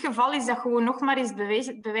 in dit geval is dat gewoon nog maar eens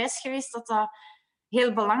bewijs geweest dat dat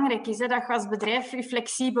heel belangrijk is. Hè? Dat je als bedrijf je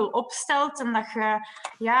flexibel opstelt en dat je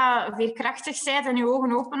veerkrachtig bent en je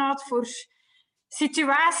ogen open houdt voor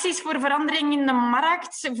situaties, voor verandering in de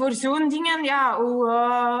markt, voor zo'n dingen. Ja,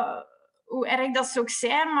 hoe erg dat ze ook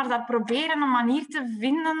zijn, maar daar proberen een manier te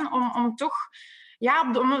vinden om toch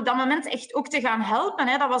op dat moment echt ook te gaan helpen.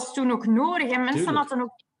 Hè. Dat was toen ook nodig. En mensen hadden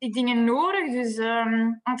ook die dingen nodig. Dus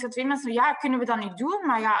ik zei twee mensen, ja, kunnen we dat niet doen?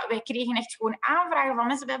 Maar ja, wij kregen echt gewoon aanvragen van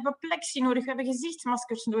mensen. We hebben plexi nodig, we hebben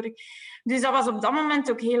gezichtsmaskers nodig. Dus dat was op dat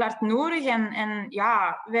moment ook heel hard nodig. En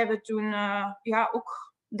ja, wij hebben toen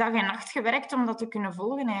ook dag en nacht gewerkt om dat te kunnen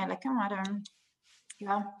volgen eigenlijk. Hè. Maar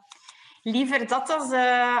ja, liever dat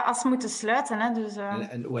als moeten sluiten. Hè. Dus,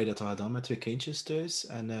 en hoe heb je dat gedaan met 2 kindjes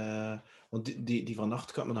thuis? Want die van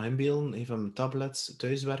 8 kan ik me nog inbeelden, van mijn tablets,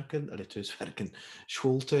 thuiswerken,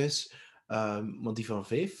 school thuis. Maar die van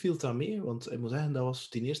 5 viel dat mee? Want ik moet zeggen, dat was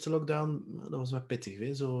die eerste lockdown, dat was wel pittig.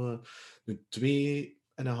 Hè? Zo een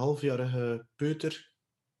 2,5-jarige peuter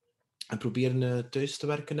en proberen thuis te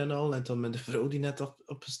werken en al. En dan met de vrouw die net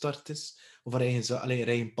opgestart is, of haar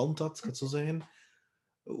eigen pand had, ik het zo zeggen.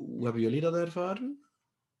 Hoe hebben jullie dat ervaren?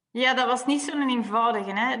 Ja, dat was niet zo'n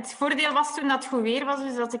eenvoudige. Hè. Het voordeel was toen dat het goed weer was,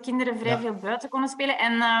 dus dat de kinderen vrij veel buiten konden spelen.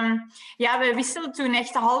 En we wisselden toen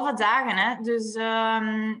echt de halve dagen. Hè. Dus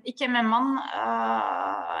ik en mijn man,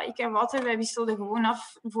 ik en Wouter, wij wisselden gewoon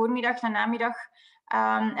af, voormiddag en namiddag.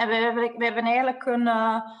 En we hebben eigenlijk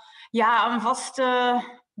een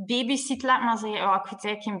vaste babysit, laat maar zeggen. Oh, ik vind het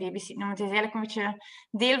eigenlijk geen babysit noemen. Het is eigenlijk een beetje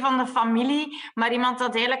deel van de familie. Maar iemand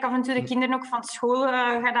dat eigenlijk af en toe de kinderen ook van school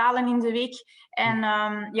gaat halen in de week. En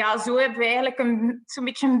zo hebben we eigenlijk zo'n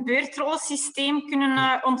beetje een beurtrolsysteem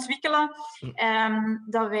kunnen ontwikkelen.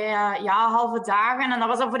 Dat wij halve dagen, en dat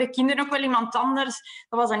was dan voor de kinderen ook wel iemand anders.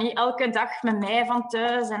 Dat was dan niet elke dag met mij van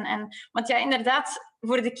thuis. Want ja, inderdaad,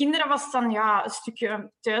 voor de kinderen was het dan een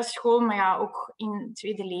stukje thuisschool, maar ja, ook in het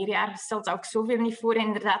tweede leerjaar stelt dat ook zoveel niet voor. En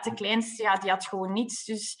inderdaad, de kleinste, die had gewoon niets.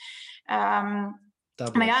 Dus...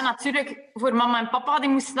 Maar ja, natuurlijk, voor mama en papa, die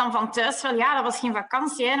moesten dan van thuis wel... Ja, dat was geen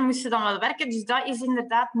vakantie, hè. Die moesten dan wel werken. Dus dat is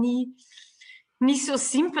inderdaad niet zo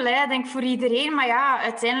simpel, hè, denk voor iedereen. Maar ja,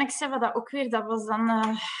 uiteindelijk zijn we dat ook weer. Dat was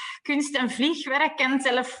dan kunst- en vliegwerk en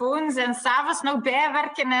telefoons en 's avonds nog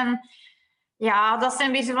bijwerken. En ja, dat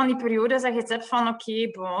zijn weer zo van die periodes dat je het hebt van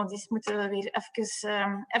oké, dus moeten we weer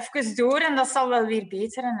even door en dat zal wel weer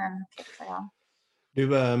beteren. En, ja. Nu,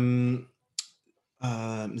 we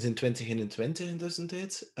zijn 2021 in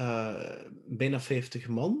tussentijd. Bijna 50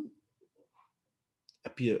 man.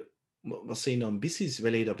 Wat zijn je ambities?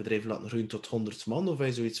 Wil je dat bedrijf laten groeien tot 100 man? Of heb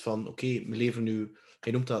je zoiets van, oké, we leven nu...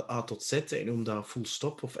 Je noemt dat A tot Z, je noemt dat full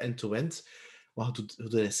stop of end-to-end. Maar je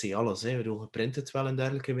doet alles. Hè. Je print het wel en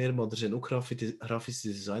dergelijke meer, maar er zijn ook grafische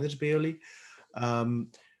designers bij jullie.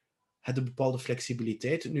 Het een bepaalde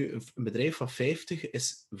flexibiliteit. Nu, een bedrijf van 50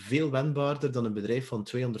 is veel wendbaarder dan een bedrijf van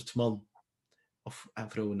 200 man. En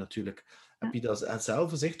vrouwen natuurlijk. Heb je dat zelf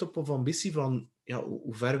gezegd op of ambitie van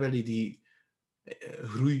hoe ver wil je die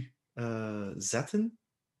groei zetten?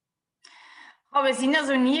 We zien dat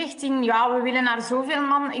zo niet echt in... Ja, we willen naar zoveel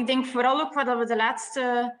man. Ik denk vooral ook wat we de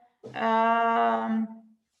laatste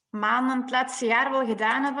maanden, het laatste jaar wel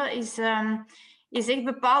gedaan hebben, is echt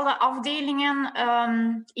bepaalde afdelingen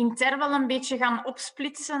intern wel een beetje gaan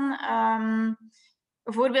opsplitsen.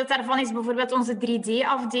 Een voorbeeld daarvan is bijvoorbeeld onze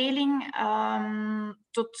 3D-afdeling.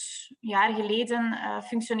 Tot een jaar geleden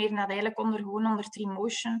functioneerde dat eigenlijk onder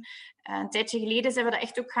Tremotion. Een tijdje geleden zijn we dat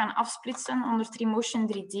echt ook gaan afsplitsen onder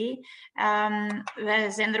Tremotion 3D. Wij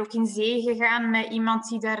zijn er ook in zee gegaan met iemand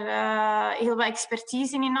die daar heel wat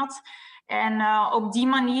expertise in had. En op die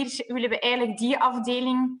manier willen we eigenlijk die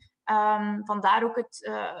afdeling, vandaar ook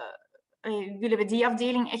willen we die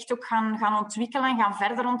afdeling echt ook gaan ontwikkelen en gaan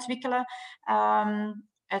verder ontwikkelen.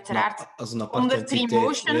 Uiteraard als een aparte onder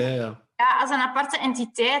Tremotion. Ja, als een aparte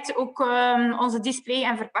entiteit. Ook onze display-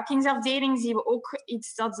 en verpakkingsafdeling zien we ook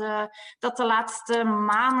iets dat de laatste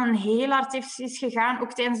maanden heel hard is gegaan.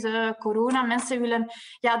 Ook tijdens de corona. Mensen willen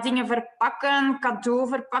dingen verpakken,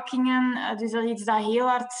 cadeauverpakkingen. Dus dat is iets dat heel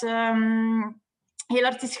hard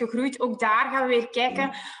is gegroeid. Ook daar gaan we weer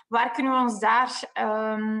kijken, waar kunnen we ons daar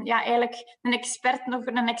eigenlijk een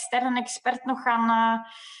externe expert nog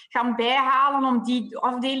gaan bijhalen om die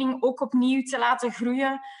afdeling ook opnieuw te laten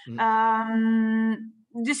groeien.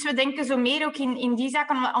 Dus we denken zo meer ook in die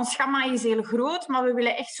zaken. Ons gamma is heel groot, maar we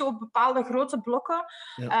willen echt zo op bepaalde grote blokken.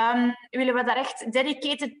 Willen we daar echt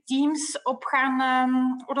dedicated teams op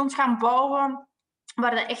rond gaan bouwen.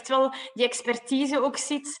 Waar echt wel die expertise ook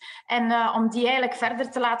zit. En om die eigenlijk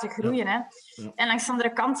verder te laten groeien. Hè. En langs de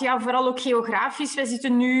andere kant, vooral ook geografisch. We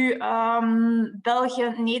zitten nu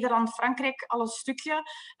België, Nederland, Frankrijk, al een stukje.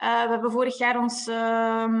 We hebben vorig jaar ons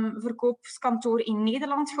verkoopskantoor in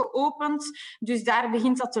Nederland geopend. Dus daar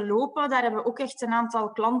begint dat te lopen. Daar hebben we ook echt een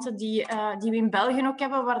aantal klanten die we in België ook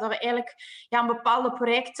hebben. Waar dat we eigenlijk een bepaalde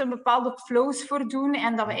projecten, bepaalde flows voor doen.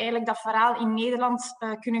 En dat we eigenlijk dat verhaal in Nederland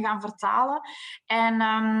kunnen gaan vertalen. En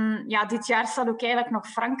dit jaar staat ook eigenlijk nog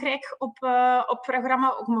Frankrijk op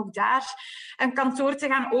programma, om ook daar een kantoor te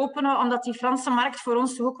gaan openen, omdat die Franse markt voor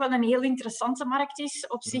ons toch ook wel een heel interessante markt is.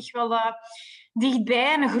 Op zich wel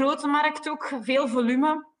dichtbij, een grote markt ook, veel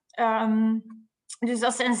volume. Dus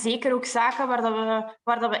dat zijn zeker ook zaken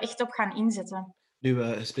waar dat we echt op gaan inzetten. Nu,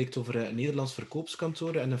 je spreekt over een Nederlands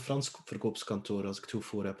verkoopskantoor en een Frans verkoopskantoor, als ik het goed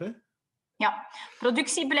voor heb, hè? Ja,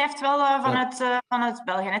 productie blijft wel vanuit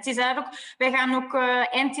België. Het is eigenlijk ook, wij gaan ook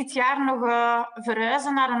eind dit jaar nog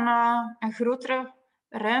verhuizen naar een grotere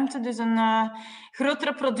ruimte, dus een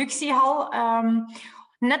grotere productiehal.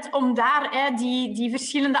 Net om daar die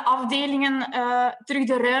verschillende afdelingen terug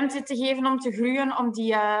de ruimte te geven om te groeien, om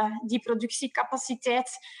die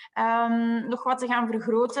productiecapaciteit nog wat te gaan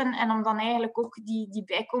vergroten en om dan eigenlijk ook die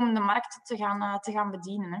bijkomende markten te gaan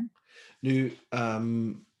bedienen. Hè. Nu,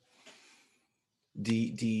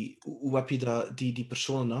 hoe heb je die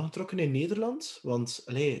personen aangetrokken in Nederland? Want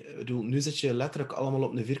nu zit je letterlijk allemaal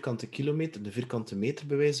op een vierkante kilometer, de vierkante meter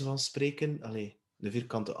bij wijze van spreken. De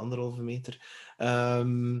vierkante 1,5 meter.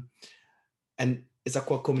 En is dat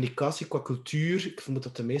qua communicatie, qua cultuur? Ik vermoed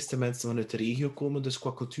dat de meeste mensen vanuit de regio komen, dus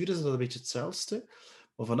qua cultuur is dat een beetje hetzelfde.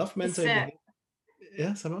 Maar vanaf het moment dat je...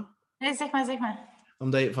 Ja, zeg maar? Nee, zeg maar.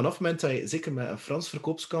 Omdat je vanaf het moment dat je, zeker met een Frans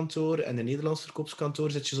verkoopskantoor en een Nederlands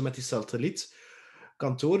verkoopskantoor, zit je zo met die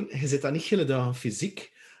satellietkantoren. Je zit daar niet hele dagen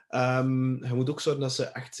fysiek. Je moet ook zorgen dat ze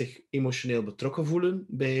echt zich emotioneel betrokken voelen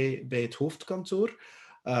bij het hoofdkantoor.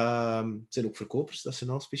 Het zijn ook verkopers, dat zijn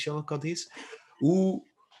al speciale KD's. Hoe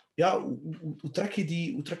trek je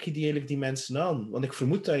die eigenlijk die mensen aan? Want ik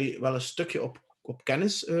vermoed dat je wel een stukje op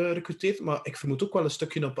kennis recruteert, maar ik vermoed ook wel een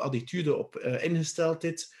stukje op attitude, op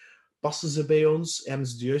ingesteldheid. Passen ze bij ons? Hebben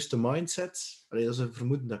ze de juiste mindset? Dat is een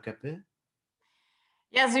vermoeden dat ik heb. Hè?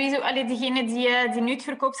 Ja, sowieso. Degene die nu het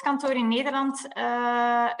verkoopskantoor in Nederland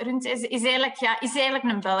runt, is eigenlijk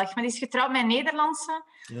een Belg. Maar die is getrouwd met een Nederlandse.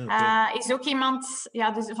 Ja, okay. Is ook iemand...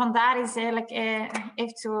 Ja, dus vandaar is eigenlijk... Hij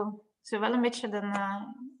heeft zo wel een beetje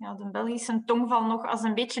de Belgische tongval nog als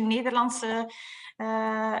een beetje Nederlandse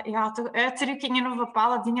toch uitdrukkingen of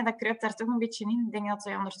bepaalde dingen. Dat kruipt daar toch een beetje in. Ik denk dat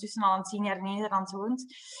hij ondertussen al 10 jaar in Nederland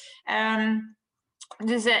woont. En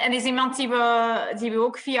is iemand die we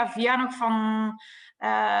ook via nog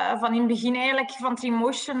van in het begin eigenlijk van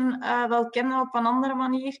Trimotion wel kennen op een andere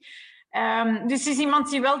manier. Dus het is iemand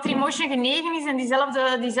die wel Trimotion genegen is en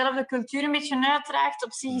diezelfde cultuur een beetje uitdraagt.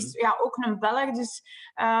 Op zich is ook een Belg. Dus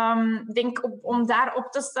ik denk om daar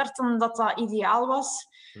op te starten dat ideaal was.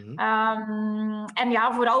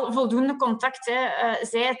 En vooral voldoende contact.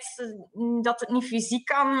 Zij het dat het niet fysiek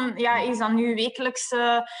kan, is dan nu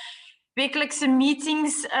wekelijkse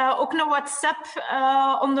meetings, ook een WhatsApp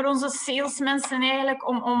onder onze salesmensen eigenlijk,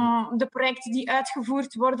 om de projecten die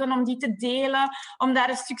uitgevoerd worden, om die te delen, om daar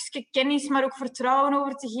een stukje kennis, maar ook vertrouwen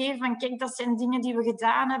over te geven. Van kijk, dat zijn dingen die we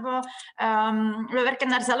gedaan hebben. We werken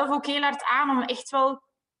daar zelf ook heel hard aan om echt wel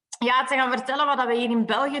te gaan vertellen wat we hier in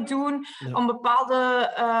België doen, om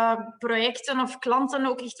bepaalde projecten of klanten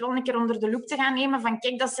ook echt wel een keer onder de loep te gaan nemen. Van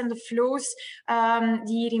kijk, dat zijn de flows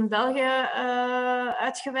die hier in België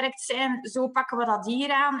uitgewerkt zijn. Zo pakken we dat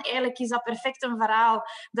hier aan. Eigenlijk is dat perfect een verhaal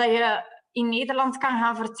dat je in Nederland kan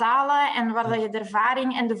gaan vertalen en waar dat je de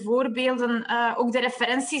ervaring en de voorbeelden, ook de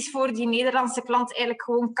referenties voor die Nederlandse klant eigenlijk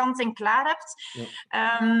gewoon kant en klaar hebt.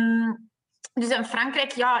 Ja. Dus in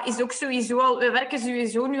Frankrijk is ook sowieso al... We werken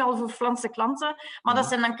sowieso nu al voor Franse klanten. Maar dat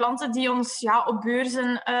zijn dan klanten die ons op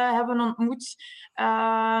beurzen hebben ontmoet.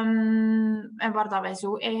 En waar dat wij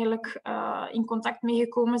zo eigenlijk in contact mee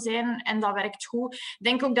gekomen zijn. En dat werkt goed. Ik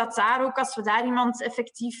denk ook dat daar ook, als we daar iemand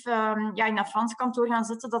effectief in dat Frans kantoor gaan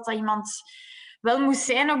zetten, dat iemand wel moet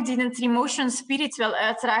zijn ook die een Trimotion spirit wel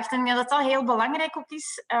uitdraagt. En dat dat heel belangrijk ook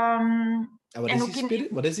is. Wat is die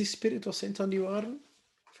spirit? Wat is die spirit? Wat zijn dan die waarden,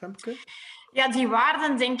 Femke? Ja, die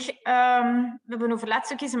waarden, denk we hebben over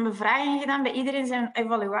laatst ook eens een bevraging gedaan bij iedereen zijn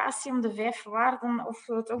evaluatie om de 5 waarden of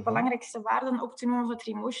het ook belangrijkste waarden op te noemen voor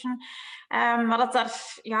Tremotion. Maar dat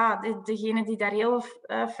daar, degene die daar heel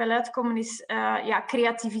fel uitkomen is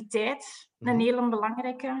creativiteit, een hele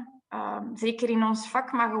belangrijke. Zeker in ons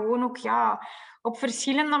vak, maar gewoon ook op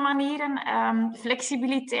verschillende manieren.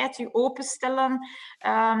 Flexibiliteit, je openstellen.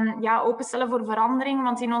 Openstellen voor verandering,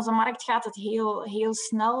 want in onze markt gaat het heel, heel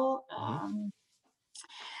snel.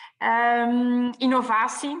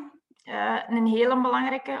 Innovatie. Een hele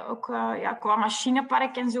belangrijke, ook qua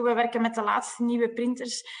machinepark en zo. We werken met de laatste nieuwe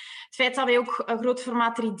printers. Het feit dat wij ook groot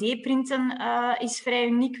formaat 3D-printen is vrij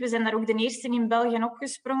uniek. We zijn daar ook de eerste in België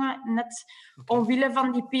opgesprongen. Net omwille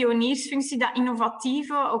van die pioniersfunctie, dat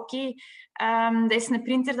innovatieve. Dat is een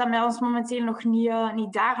printer dat bij ons momenteel nog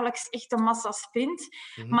niet dagelijks echt een massa print.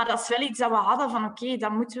 Maar dat is wel iets dat we hadden van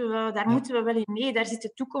daar moeten we wel in mee. Daar zit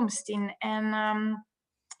de toekomst in.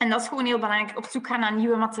 En dat is gewoon heel belangrijk. Op zoek gaan naar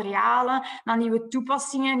nieuwe materialen, naar nieuwe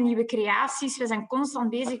toepassingen, nieuwe creaties. We zijn constant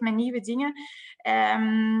bezig met nieuwe dingen.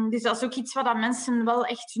 Dus dat is ook iets wat mensen wel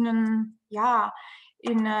echt hun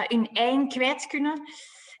eigen kwijt kunnen.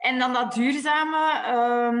 En dan dat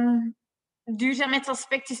duurzame...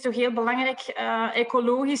 Duurzaamheidsaspect is toch heel belangrijk.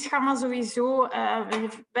 Ecologisch gaan we sowieso. We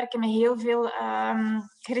werken met heel veel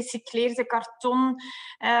gerecycleerde karton.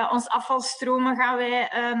 Ons afvalstromen gaan wij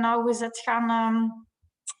nauwgezet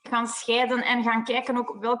gaan scheiden en gaan kijken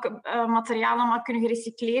ook welke materialen maar kunnen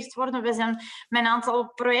gerecycleerd worden. We zijn met een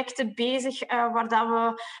aantal projecten bezig waar dat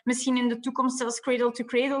we misschien in de toekomst zelfs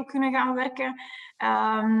cradle-to-cradle kunnen gaan werken.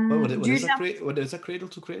 Wat is dat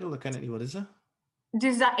cradle-to-cradle? Dat ken ik niet. Wat is dat?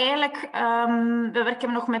 Dus dat eigenlijk, we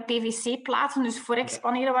werken nog met PVC-platen, dus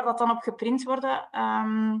Forex-panelen waar dat dan op geprint worden.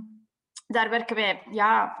 Daar werken wij,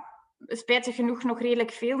 spijtig genoeg nog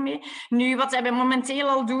redelijk veel mee. Nu, wat wij momenteel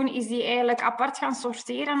al doen, is die eigenlijk apart gaan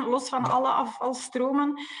sorteren, los van alle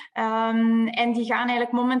afvalstromen. En die gaan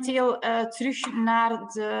eigenlijk momenteel terug naar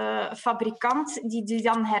de fabrikant, die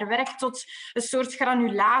dan herwerkt tot een soort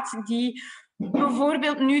granulaat die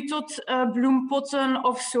bijvoorbeeld nu tot bloempotten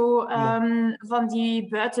of zo, van die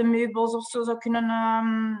buitenmeubels of zo zou kunnen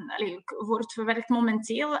wordt verwerkt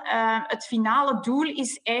momenteel. Het finale doel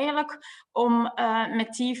is eigenlijk om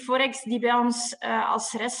met die Forex die bij ons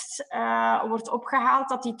als rest wordt opgehaald,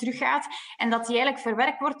 dat die teruggaat en dat die eigenlijk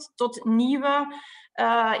verwerkt wordt tot nieuwe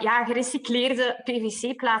gerecycleerde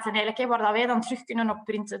PVC-platen eigenlijk, waar dat wij dan terug kunnen op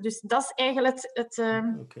printen. Dus dat is eigenlijk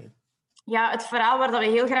het verhaal waar we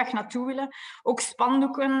heel graag naartoe willen. Ook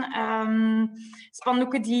spandoeken.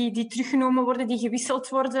 Spandoeken die teruggenomen worden, die gewisseld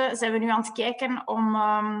worden, zijn we nu aan het kijken om...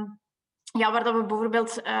 waar dat we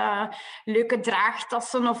bijvoorbeeld leuke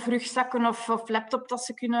draagtassen of rugzakken of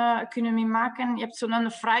laptoptassen kunnen mee maken. Je hebt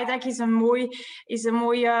zo'n Fridag is een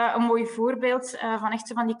mooi voorbeeld van echt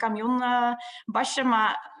zo van die camionbasje,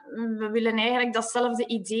 maar we willen eigenlijk datzelfde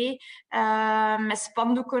idee met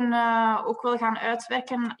spandoeken ook wel gaan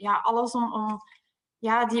uitwerken. Ja, alles om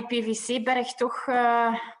die PVC-berg toch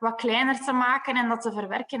wat kleiner te maken en dat te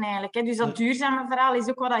verwerken eigenlijk. Hè. Dus dat duurzame verhaal is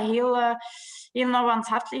ook wat dat heel nauw aan het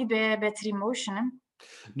hart ligt bij Tremotion. Hè.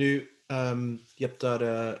 Nu, je hebt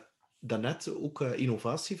daar daarnet ook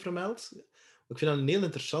innovatie vermeld. Ik vind dat een heel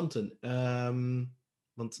interessante.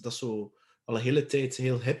 Want dat is zo al een hele tijd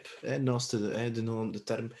heel hip, naast de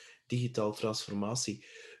term digitaal transformatie.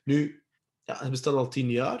 Nu, het bestaat al 10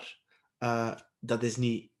 jaar. Dat is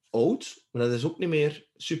niet oud, maar dat is ook niet meer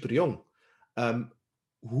super jong.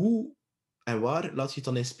 Hoe en waar laat je het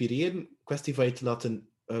dan inspireren? Kwestie van je te laten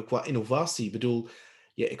qua innovatie. Ik bedoel,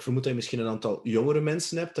 ik vermoed dat je misschien een aantal jongere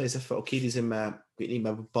mensen hebt, dat je zegt van die zijn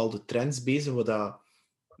met bepaalde trends bezig, waar dat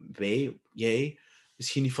jij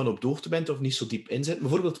misschien niet van op de hoogte bent of niet zo diep in zit.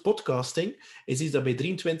 Bijvoorbeeld podcasting is iets dat bij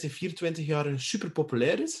 23, 24 jaar super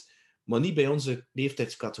populair is, maar niet bij onze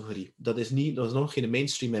leeftijdscategorie. Dat is nog geen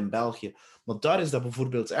mainstream in België. Maar daar is dat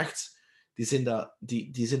bijvoorbeeld echt... Die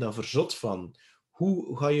zijn daar verzot van.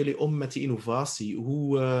 Hoe gaan jullie om met die innovatie?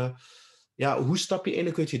 Hoe stap je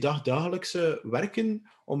eigenlijk uit je dagelijkse werken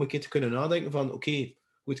om een keer te kunnen nadenken van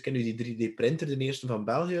goed, ik ken nu die 3D-printer, de eerste van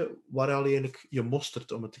België. Waar haal je eigenlijk je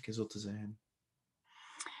mosterd, om het een keer zo te zeggen?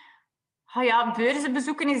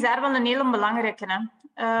 Beurzenbezoeken is daar wel een hele belangrijke. Hè.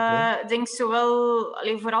 Ik denk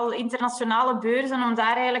vooral internationale beurzen, om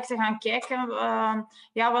daar eigenlijk te gaan kijken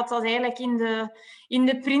wat dat eigenlijk in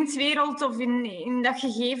de printwereld of in dat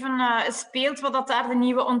gegeven speelt, wat dat daar de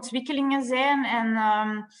nieuwe ontwikkelingen zijn.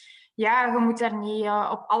 En ja, je moet daar niet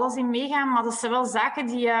op alles in meegaan, maar dat zijn wel zaken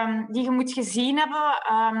die je moet gezien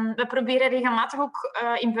hebben. We proberen regelmatig ook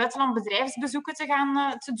in buitenland bedrijfsbezoeken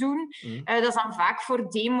te doen. Dat is dan vaak voor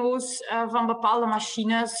demo's van bepaalde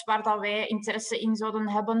machines waar dat wij interesse in zouden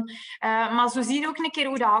hebben. Maar zo zie je ook een keer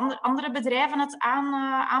hoe de andere bedrijven het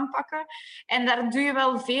aanpakken. En daar doe je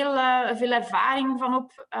wel veel ervaring van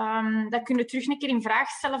op. Dat kun je terug een keer in vraag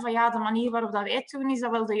stellen van ja, de manier waarop dat wij het doen, is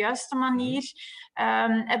dat wel de juiste manier?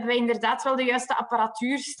 Hebben wij inderdaad wel de juiste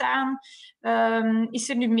apparatuur staan? Is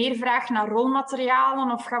er nu meer vraag naar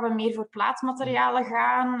rolmaterialen of gaan we meer voor plaatmaterialen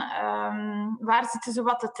gaan? Waar zitten zo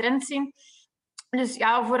wat de trends in? Dus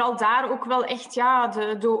ja, vooral daar ook wel echt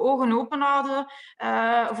de ogen open houden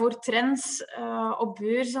voor trends op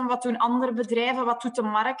beurzen. Wat doen andere bedrijven? Wat doet de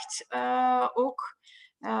markt ook?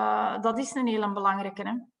 Dat is een hele belangrijke.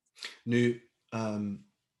 Hè? Nu,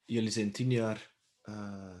 jullie zijn 10 jaar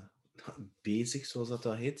bezig, zoals dat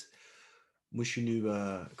heet. Moest je nu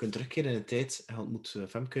kunnen terugkeren in de tijd en je ontmoet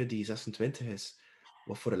Femke, die 26 is.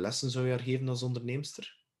 Wat voor lessen zou je haar geven als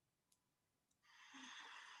onderneemster?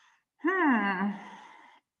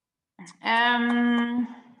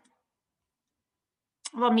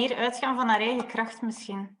 Wat meer uitgaan van haar eigen kracht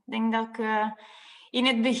misschien. Ik denk dat ik in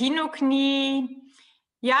het begin ook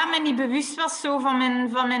me niet bewust was zo van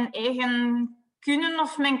mijn eigen kunnen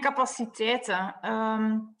of mijn capaciteiten.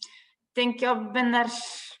 Ik denk, ik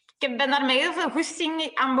ben daar met heel veel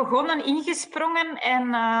goesting aan begonnen, ingesprongen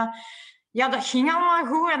en dat ging allemaal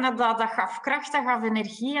goed en dat gaf kracht, dat gaf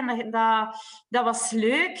energie en dat was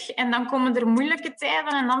leuk. En dan komen er moeilijke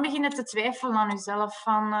tijden en dan begin je te twijfelen aan jezelf.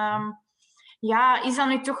 Van, is dat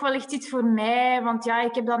nu toch wel echt iets voor mij? Want ja,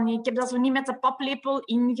 ik heb dat zo niet met de paplepel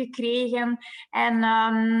ingekregen.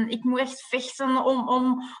 En ik moet echt vechten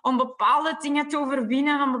om bepaalde dingen te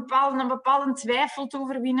overwinnen, om een bepaalde twijfel te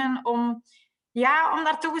overwinnen, om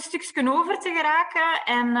daar toch een stukje over te geraken.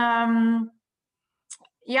 En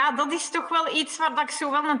dat is toch wel iets waar ik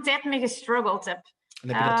zo wel een tijd mee gestruggeld heb.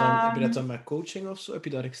 En heb je dat dan met coaching of zo? Heb je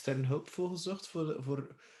daar extern hulp voor gezocht?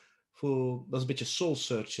 Voor, dat is een beetje soul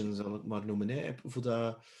searching, zal ik maar noemen. Hè? Voor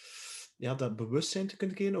dat bewustzijn te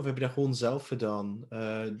kunnen keren? Of heb je dat gewoon zelf gedaan?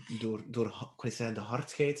 Door de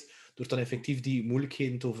hardheid, door dan effectief die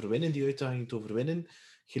moeilijkheden te overwinnen, die uitdagingen te overwinnen,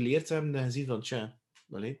 geleerd hebben en gezien van,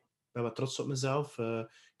 ik ben wat trots op mezelf.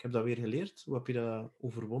 Ik heb dat weer geleerd. Hoe heb je dat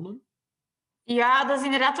overwonnen? Ja, dat is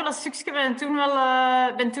inderdaad wel een stukje. Ik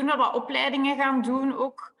ben toen wel wat opleidingen gaan doen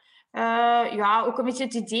ook. Ook een beetje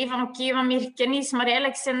het idee van wat meer kennis. Maar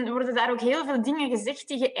eigenlijk worden daar ook heel veel dingen gezegd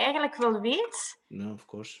die je eigenlijk wel weet. No, of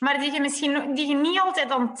course. Maar die je niet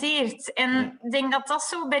altijd hanteert. En ik denk dat dat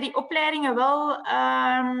zo bij die opleidingen wel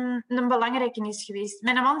een belangrijke is geweest.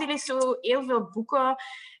 Mijn man die leest zo heel veel boeken.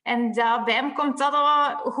 En bij hem komt dat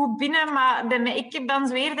wel goed binnen. Maar bij mij, ik heb dan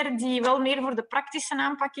zo eerder die wel meer voor de praktische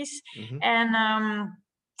aanpak is. En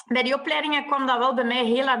bij die opleidingen kwam dat wel bij mij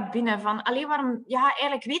heel hard binnen. Van, waarom... Ja,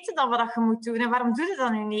 eigenlijk weet je dan wat je moet doen. En waarom doe je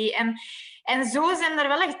dat nu niet? En zo zijn er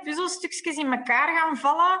wel echt puzzelstukjes in elkaar gaan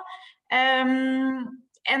vallen.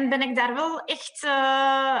 En ben ik daar wel echt...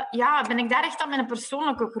 aan mijn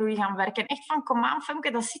persoonlijke groei gaan werken. Echt van, kom aan,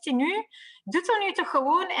 Femke, dat zit je nu. Doe dat nu toch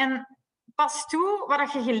gewoon. En pas toe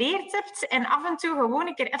wat je geleerd hebt. En af en toe gewoon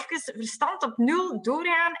een keer even verstand op nul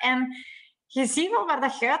doorgaan. En je ziet wel waar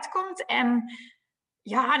dat je uitkomt. En...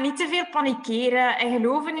 niet te veel panikeren en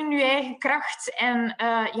geloven in je eigen kracht. En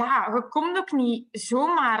je komt ook niet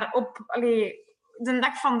zomaar op de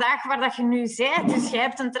dag vandaag waar dat je nu bent. Dus je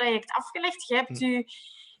hebt een traject afgelegd, je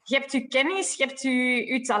hebt je kennis, je hebt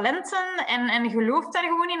je talenten en je gelooft daar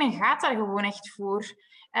gewoon in en gaat daar gewoon echt voor.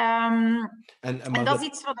 En dat is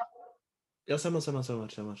iets wat... Ja, zeg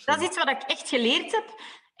maar. Dat is iets wat ik echt geleerd heb,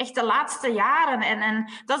 echt de laatste jaren.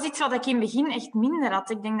 En dat is iets wat ik in het begin echt minder had.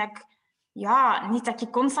 Ik denk dat ik... niet dat je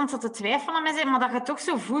constant zat te twijfelen aan mij, maar dat je toch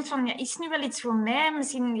zo voelt van, is nu wel iets voor mij?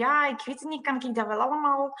 Misschien, ik weet het niet, kan ik dat wel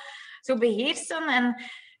allemaal zo beheersen? En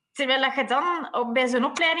terwijl dat je dan bij zo'n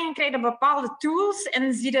opleiding krijgt bepaalde tools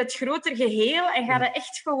en zie je het groter geheel en ga je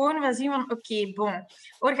echt gewoon wel zien van, oké,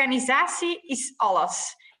 organisatie is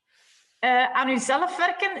alles. Aan jezelf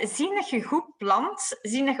werken, zien dat je goed plant,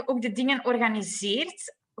 zien dat je ook de dingen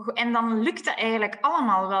organiseert en dan lukt dat eigenlijk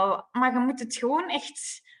allemaal wel. Maar je moet het gewoon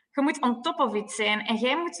echt... Je moet on top of it zijn. En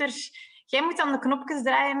jij moet aan de knopjes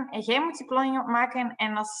draaien en jij moet je planning opmaken.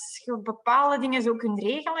 En als je bepaalde dingen zo kunt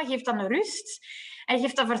regelen, geeft dat een rust. En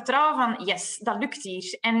geeft dat vertrouwen van, yes, dat lukt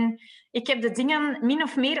hier. En ik heb de dingen min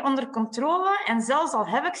of meer onder controle. En zelfs al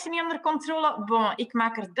heb ik ze niet onder controle, ik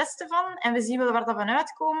maak er het beste van. En we zien wel waar dat van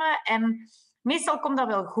uitkomen. En meestal komt dat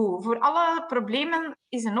wel goed. Voor alle problemen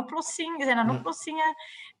zijn er oplossingen.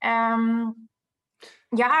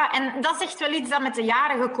 Ja, en dat is echt wel iets dat met de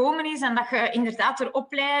jaren gekomen is. En dat je inderdaad door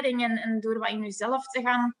opleiding en door wat in jezelf te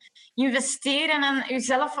gaan investeren en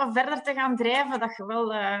jezelf wat verder te gaan drijven, dat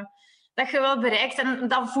je wel bereikt. En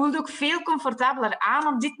dat voelt ook veel comfortabeler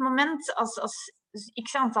aan op dit moment als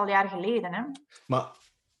x aantal jaar geleden. Hè. Maar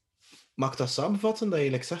mag ik dat samenvatten? Dat je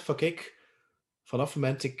eigenlijk zegt van kijk, vanaf het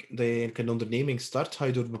moment dat je een onderneming start, ga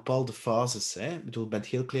je door bepaalde fases. Hè? Ik bedoel, je bent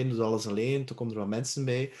heel klein, doe alles alleen, dan komen er wat mensen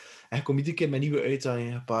bij. En je komt iedere keer met nieuwe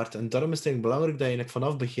uitdagingen gepaard. En daarom is het eigenlijk belangrijk dat je eigenlijk vanaf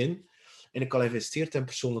het begin al investeert in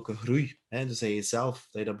persoonlijke groei. Hè? Dus aan jezelf,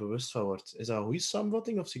 dat je daar bewust van wordt. Is dat een goede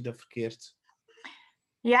samenvatting of zie ik dat verkeerd?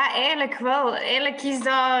 Ja, eigenlijk wel. Eigenlijk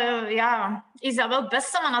is dat wel het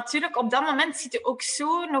beste. Maar natuurlijk, op dat moment zit je ook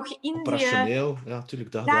zo nog in operationeel, ja,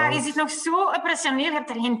 natuurlijk. Je zit nog zo operationeel. Je hebt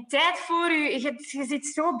er geen tijd voor. Je zit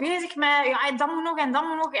zo bezig met dat moet nog en dat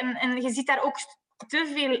moet nog. En je zit daar ook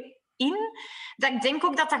te veel in. Dat ik denk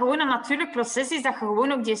ook dat dat gewoon een natuurlijk proces is. Dat je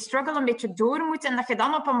gewoon ook die struggle een beetje door moet. En dat je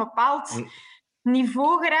dan op een bepaald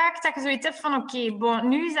niveau geraakt. Dat je zoiets hebt van oké,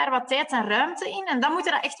 nu is daar wat tijd en ruimte in. En dan moet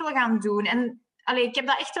je dat echt wel gaan doen. En ik heb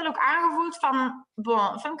dat echt wel ook aangevoeld van...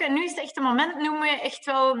 Femke, nu is het echt een moment. Nu moet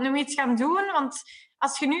je iets gaan doen. Want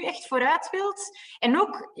als je nu echt vooruit wilt... En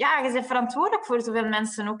ook, je bent verantwoordelijk voor zoveel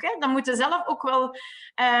mensen ook. Hè, dan moet je zelf ook wel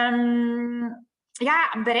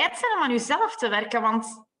bereid zijn om aan jezelf te werken.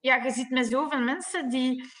 Want je zit met zoveel mensen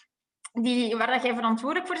waar dat jij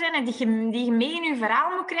verantwoordelijk voor bent en die je mee in je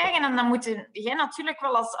verhaal moet krijgen. En dan moet jij natuurlijk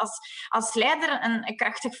wel als leider een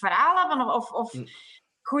krachtig verhaal hebben of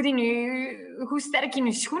goed sterk in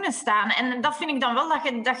je schoenen staan. En dat vind ik dan wel dat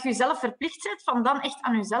je jezelf verplicht zet van dan echt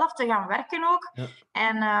aan jezelf te gaan werken ook. Ja.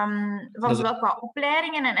 En van zowel qua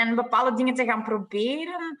opleidingen en bepaalde dingen te gaan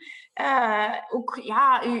proberen. Ook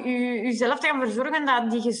jezelf te gaan verzorgen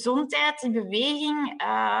dat die gezondheid, die beweging,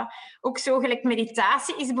 ook zo gelijk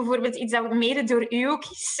meditatie is bijvoorbeeld iets dat mede door u ook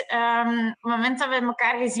is. Op het moment dat we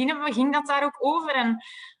elkaar gezien hebben, ging dat daar ook over. En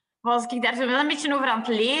was ik daar zo wel een beetje over aan het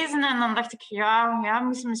lezen en dan dacht ik,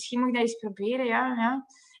 misschien moet ik dat eens proberen. Ja.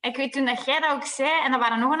 En ik weet toen dat jij dat ook zei, en er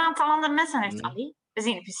waren nog een aantal andere mensen, en ik dacht, we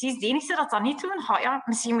zijn precies de enige dat niet doen.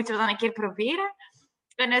 Misschien moeten we dat een keer proberen.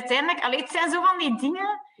 En uiteindelijk, het zijn zo van die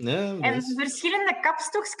dingen. Ja, en verschillende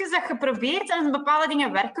kapstokjes dat je probeert en bepaalde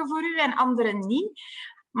dingen werken voor u en andere niet.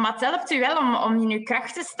 Maar het helpt u wel om in je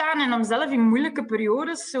kracht te staan en om zelf in moeilijke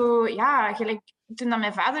periodes gelijk toen dat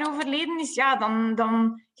mijn vader overleden is,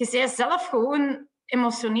 dan je zei zelf gewoon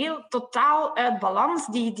emotioneel totaal uit balans.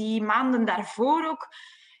 Die maanden daarvoor ook.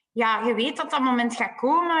 Ja, je weet dat moment gaat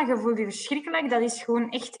komen. Je voelt je verschrikkelijk. Dat is gewoon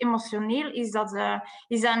echt emotioneel. Is dat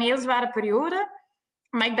een heel zware periode.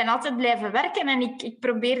 Maar ik ben altijd blijven werken en ik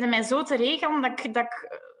probeerde mij zo te regelen dat ik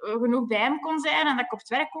genoeg bij hem kon zijn en dat ik op het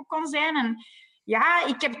werk ook kon zijn. En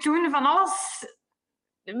ik heb toen van alles...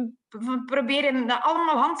 We proberen dat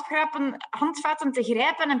allemaal handvaten te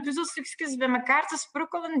grijpen en puzzelstukjes bij elkaar te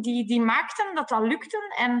sprokkelen die maakten dat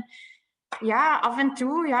lukte. En af en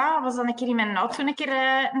toe was dan een keer in mijn auto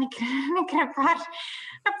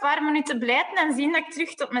een paar minuten blijten en zien dat ik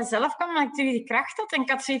terug tot mezelf kwam, dat ik terug die kracht had. En ik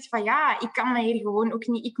had zoiets van, ik kan me hier gewoon ook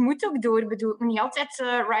niet... Ik moet ook door. Ik bedoel, ik moet niet altijd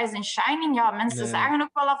rise and shining. Ja, mensen zagen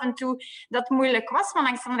ook wel af en toe dat het moeilijk was, maar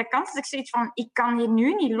langs de andere kant had ik zoiets van, ik kan hier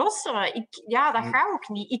nu niet lossen. Dat gaat ook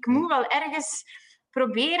niet. Ik moet wel ergens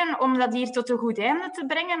proberen om dat hier tot een goed einde te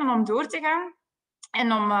brengen en om door te gaan.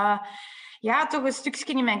 En om... toch een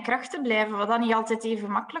stukje in mijn kracht te blijven, wat dan niet altijd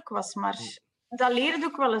even makkelijk was. Maar dat leerde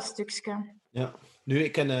ook wel een stukje. Ja, nu,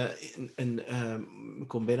 ik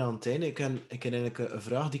kom bijna aan het einde. Ik ken eigenlijk een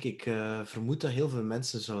vraag die ik vermoed dat heel veel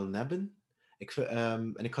mensen zullen hebben.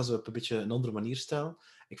 En ik ga ze op een beetje een andere manier stellen.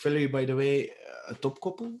 Ik vind jullie, by the way, een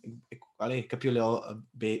topkoppel. Ik heb jullie al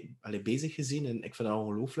bezig gezien en ik vind dat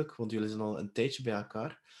ongelooflijk, want jullie zijn al een tijdje bij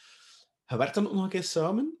elkaar. Je werkt dan ook nog een keer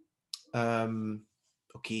samen.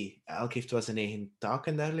 Oké, elk heeft wel zijn eigen taak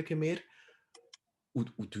en dergelijke meer.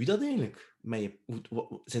 Hoe doe je dat eigenlijk?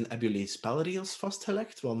 Hebben jullie spelregels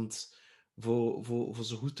vastgelegd? Want voor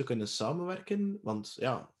zo goed te kunnen samenwerken, want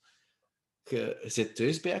je zit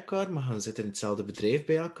thuis bij elkaar, maar je zit in hetzelfde bedrijf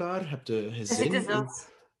bij elkaar. Heb je gezin?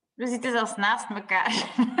 We zitten zelfs naast elkaar.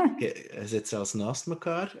 Je zit zelfs naast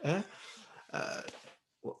elkaar.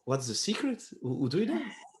 What's the secret? Hoe doe je dat?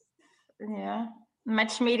 Ja...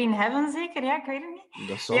 Match made in heaven, zeker? Ja, ik weet het niet.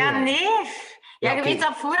 Dat zal nee.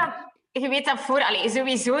 Je weet dat voor...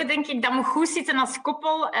 sowieso denk ik, dat moet goed zitten als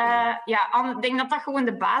koppel. Ik denk dat dat gewoon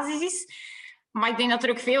de basis is. Maar ik denk dat er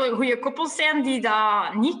ook veel goede koppels zijn die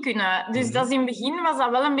dat niet kunnen. Dus dat is in het begin was dat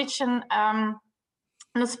wel een beetje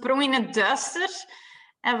een sprong in het duister.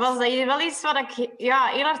 En was dat hier wel iets waar ik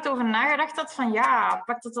heel hard over nagedacht had van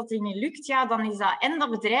pak dat niet lukt, dan is dat en dat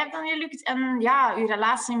bedrijf dat niet lukt en uw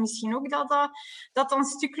relatie misschien ook dat dan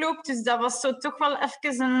stuk loopt. Dus dat was zo toch wel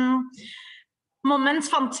even een moment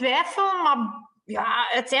van twijfel. Maar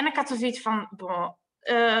uiteindelijk had ik zoiets van,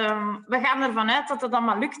 we gaan ervan uit dat het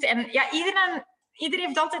allemaal lukt. En iedereen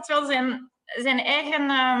heeft altijd wel zijn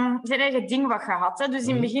eigen ding wat gehad. Hè. Dus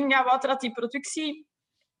in het begin, Wouter had die productie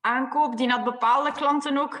aankoop, die had bepaalde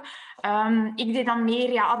klanten ook. Ik deed dan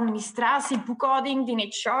meer administratie, boekhouding, die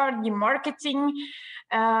HR, die marketing.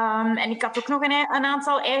 En ik had ook nog een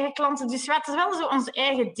aantal eigen klanten. Dus het is wel zo ons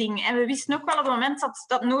eigen ding. En we wisten ook wel op het moment dat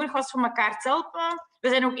dat nodig was voor elkaar te helpen. We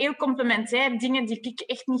zijn ook heel complementair. Dingen die ik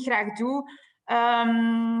echt niet graag doe.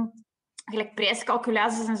 Gelijk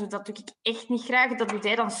prijscalculaties en zo, dat doe ik echt niet graag. Dat doet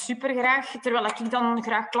hij dan super graag. Terwijl ik dan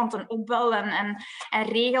graag klanten opbel en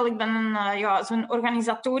regel. Ik ben zo'n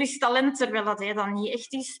organisatorisch talent, terwijl dat hij dan niet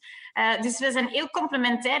echt is. Dus we zijn heel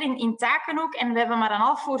complementair in taken ook. En we hebben maar een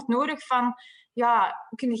half woord nodig van...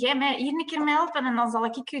 kun jij mij hier een keer mee helpen? En dan zal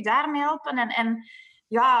ik u daarmee helpen. En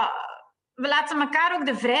we laten elkaar ook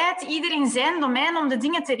de vrijheid, ieder in zijn domein, om de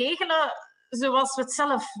dingen te regelen zoals we het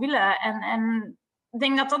zelf willen. En ik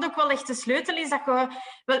denk dat dat ook wel echt de sleutel is, dat je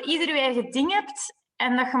wel ieder je eigen ding hebt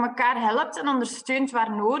en dat je elkaar helpt en ondersteunt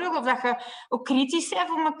waar nodig. Of dat je ook kritisch bent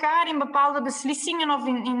voor elkaar in bepaalde beslissingen of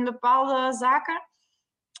in bepaalde zaken.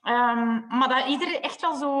 Maar dat iedereen echt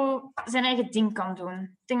wel zo zijn eigen ding kan doen.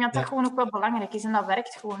 Ik denk dat dat gewoon ook wel belangrijk is en dat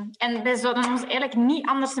werkt gewoon. En wij zouden ons eigenlijk niet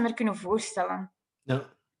anders meer kunnen voorstellen. Ja.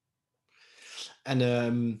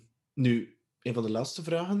 En nu, een van de laatste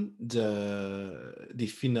vragen. Die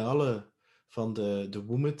finale van de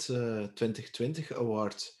Womet 2020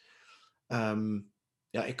 Award.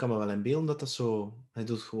 Ik kan me wel inbeelden dat zo... Hij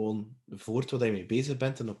doet gewoon voort wat je mee bezig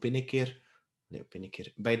bent en op één keer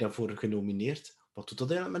ben je daarvoor genomineerd. Wat doet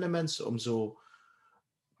dat eigenlijk met de mensen om zo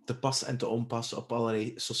te passen en te onpassen op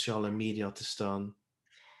allerlei sociale media te staan?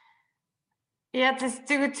 Ja, het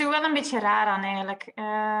is wel een beetje raar aan eigenlijk. Ik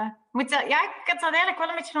had dat eigenlijk wel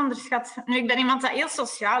een beetje onderschat. Nu, ik ben iemand dat heel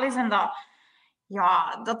sociaal is en dat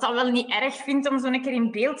wel niet erg vindt om zo een keer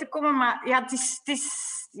in beeld te komen. Maar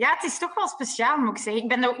het is toch wel speciaal, moet ik zeggen. Ik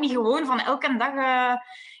ben dat ook niet gewoon van elke dag...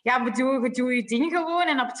 je doet je ding gewoon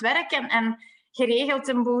en op het werk en geregeld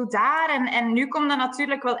een boel daar. En nu komt dat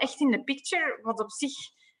natuurlijk wel echt in de picture, wat op zich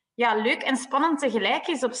leuk en spannend tegelijk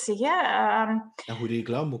is op zich. Hè. En goede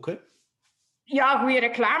reclame ook, hè? Ja, goede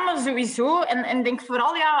reclame sowieso. En ik denk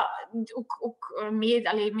vooral, ook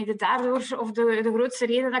mede daardoor, of de grootste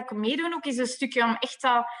reden dat ik meedoe, ook is een stukje om echt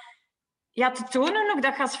te tonen ook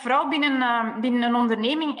dat je als vrouw binnen een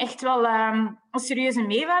onderneming echt wel een serieuze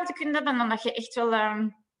meewaarde kunt hebben. En dat je echt wel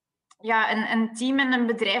een team en een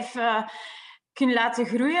bedrijf kunt laten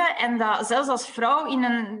groeien. En dat zelfs als vrouw in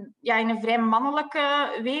een vrij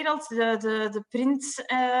mannelijke wereld, de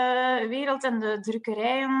printwereld en de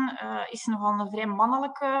drukkerijen, is nogal een vrij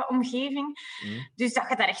mannelijke omgeving. Dus dat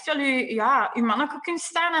je daar echt wel je manneke kunt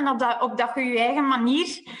staan en op dat je je eigen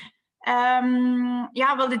manier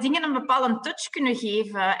wel de dingen een bepaalde touch kunnen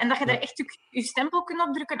geven. En dat je daar echt ook je stempel kunt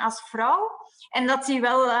opdrukken als vrouw. En dat die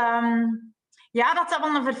wel... dat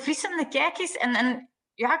wel een verfrissende kijk is. En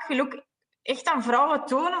ik wil ook echt aan vrouwen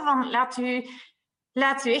tonen van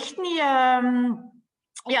laat u echt niet...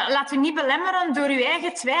 laat u niet belemmeren door uw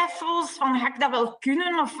eigen twijfels van ga ik dat wel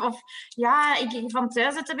kunnen? Van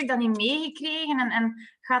thuis uit heb ik dat niet meegekregen en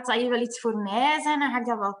gaat dat hier wel iets voor mij zijn en ga ik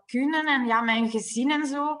dat wel kunnen? En mijn gezin en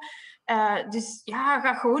zo. Dus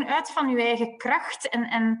ga gewoon uit van uw eigen kracht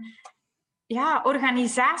en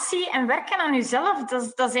organisatie en werken aan jezelf, dat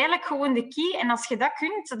is eigenlijk gewoon de key. En als je dat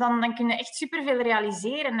kunt, dan kun je echt superveel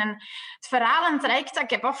realiseren. En het verhaal en het traject dat ik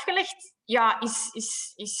heb afgelegd,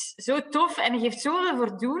 is zo tof en geeft zoveel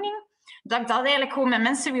voldoening, dat ik dat eigenlijk gewoon met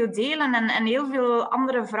mensen wil delen en heel veel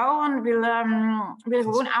andere vrouwen wil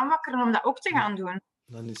gewoon aanwakkeren om dat ook te gaan doen.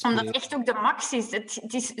 Omdat het echt ook de max is.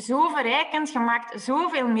 Het is zo verrijkend, je maakt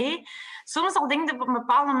zoveel mee. Soms al denk je op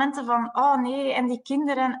bepaalde momenten van, oh nee, en die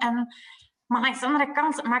kinderen... Maar langs de andere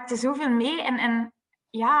kant maakt je zoveel mee en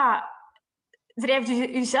drijft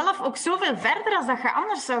je jezelf ook zoveel verder als dat je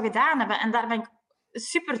anders zou gedaan hebben. En daar ben ik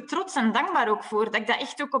super trots en dankbaar ook voor. Dat ik dat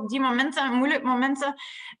echt ook op die momenten, moeilijke momenten,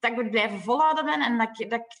 dat ik het blijven volhouden ben en dat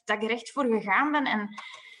ik er echt voor gegaan ben. En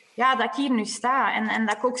dat ik hier nu sta. En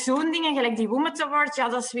dat ik ook zo'n dingen, gelijk die Womet Award,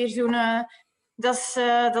 dat is weer zo'n... Dat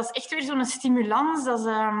is echt weer zo'n stimulans.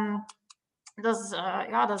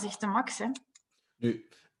 Dat is echt de max, hè. Nu...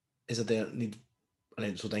 Is dat eigenlijk niet...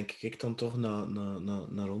 Alleen, zo denk ik dan toch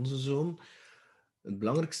naar onze zoon. Het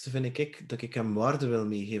belangrijkste vind ik dat ik hem waarde wil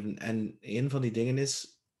meegeven. En een van die dingen is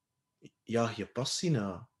jaag je passie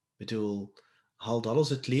na. Ik bedoel, haal alles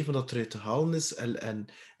het leven dat eruit te halen is en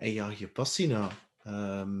jaag je passie na.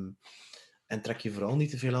 En trek je vooral niet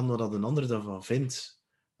te veel aan wat een ander daarvan vindt.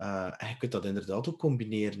 En je kunt dat inderdaad ook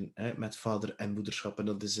combineren met vader- en moederschap. En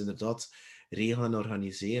dat is inderdaad regelen en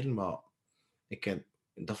organiseren. Maar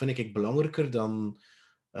dat vind ik belangrijker dan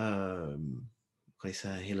kan je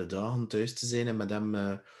zeggen, hele dagen thuis te zijn en met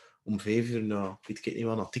hem om 5 uur weet ik niet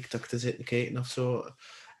wat, naar TikTok te zitten kijken of zo.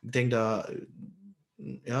 Ik denk dat...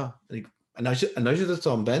 En als je er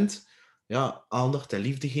dan bent, aandacht en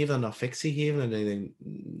liefde geven en affectie geven, en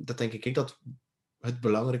dat denk ik dat het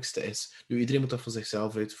belangrijkste is. Nu, iedereen moet dat voor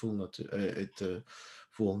zichzelf uitvoeren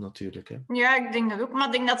natuurlijk. Hè. Ja, ik denk dat ook. Maar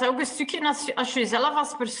ik denk dat dat ook een stukje, als je jezelf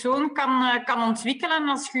als persoon kan ontwikkelen,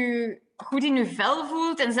 als je goed in je vel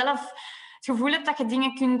voelt en zelf het gevoel hebt dat je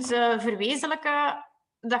dingen kunt verwezenlijken,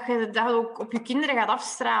 dat je dat ook op je kinderen gaat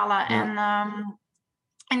afstralen. Ja.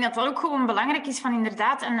 En dat ook gewoon belangrijk is van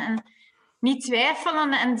inderdaad... En niet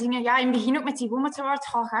twijfelen en dingen... Ja, in het begin ook met die Women Award,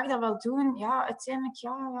 ga ik dat wel doen? Ja, uiteindelijk,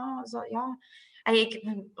 ja. En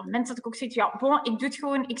op het moment dat ik ook zeg, ik doe het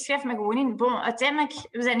gewoon, ik schrijf me gewoon in. Uiteindelijk,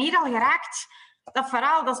 we zijn hier al geraakt. Dat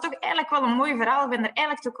verhaal, dat is toch eigenlijk wel een mooi verhaal. Ik ben er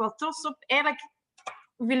eigenlijk toch wel trots op. Eigenlijk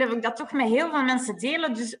willen we dat toch met heel veel mensen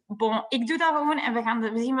delen. Dus ik doe dat gewoon en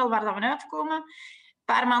we zien wel waar dat we uitkomen.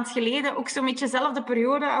 Een paar maanden geleden, ook zo'n beetje dezelfde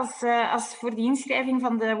periode als voor die inschrijving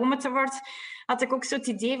van de Women Award, had ik ook zo het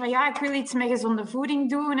idee van, ik wil iets met gezonde voeding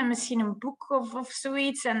doen en misschien een boek of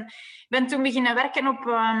zoiets. En ik ben toen beginnen werken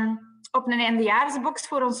op een eindejaarsbox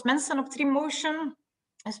voor ons mensen op Trimotion.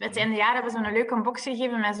 Dus met het eindejaar hebben we zo'n leuke box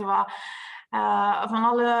gegeven met zo wat, van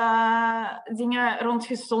alle dingen rond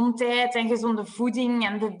gezondheid en gezonde voeding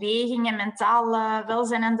en beweging en mentaal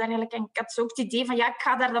welzijn en dergelijke. En ik had zo ook het idee van, ik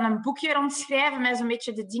ga daar dan een boekje rond schrijven met zo'n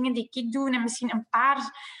beetje de dingen die ik doe en misschien een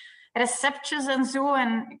paar receptjes en zo.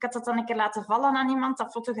 En ik had dat dan een keer laten vallen aan iemand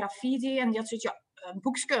dat fotografie deed. En die had zoiets, een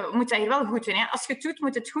boekje moet dat hier wel goed doen. Hè? Als je het doet,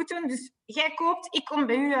 moet het goed doen. Dus jij koopt,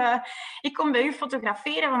 ik kom bij u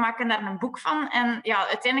fotograferen. We maken daar een boek van. En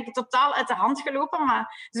uiteindelijk totaal uit de hand gelopen.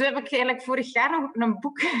 Maar zo heb ik eigenlijk vorig jaar nog een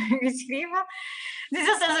boek geschreven. Dus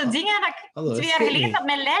dat zijn zo dingen dat ik 2 jaar geleden op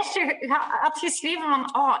mijn lijstje had geschreven van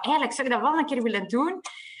eigenlijk zou ik dat wel een keer willen doen.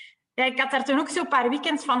 Ja, ik had daar toen ook zo'n paar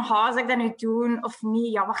weekends van, zou ik dat nu doen of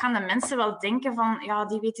niet? Ja, wat gaan de mensen wel denken van,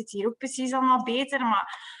 die weten het hier ook precies allemaal beter.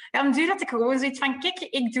 Maar om duur had ik gewoon zoiets van, kijk,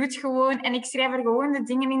 ik doe het gewoon en ik schrijf er gewoon de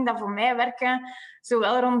dingen in die voor mij werken.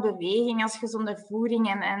 Zowel rond beweging als gezonde voeding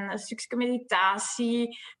en een stukje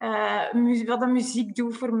meditatie, wat de muziek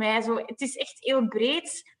doet voor mij. Zo. Het is echt heel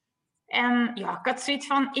breed. En ik had zoiets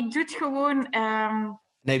van, ik doe het gewoon.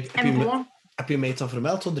 Heb je mij dan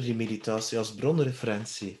vermeld onder die meditatie als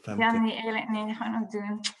bronreferentie? Femke? Ja, nee, eigenlijk nee, dat ga ik nog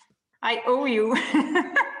doen. I owe you.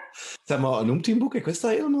 Zeg maar, noemt hij een boek? Ik wist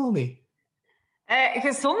dat helemaal niet.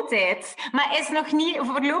 Gezondheid. Maar hij is nog niet...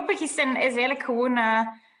 Voorlopig is eigenlijk gewoon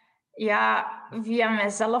via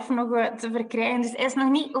mijzelf nog te verkrijgen. Dus hij is nog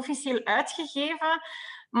niet officieel uitgegeven.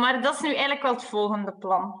 Maar dat is nu eigenlijk wel het volgende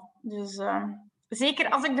plan. Dus zeker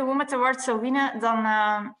als ik de Women Award zou winnen,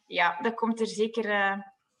 dan komt er zeker...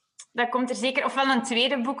 Dat komt er zeker ofwel een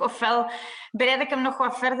tweede boek, ofwel breid ik hem nog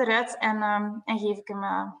wat verder uit en geef ik hem...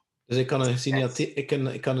 Dus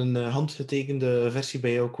ik kan een handgetekende versie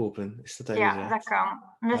bij jou kopen? Is dat ja, dat kan.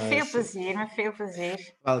 Met veel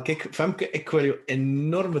plezier. Wel, kijk, Femke, ik wil je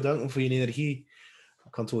enorm bedanken voor je energie.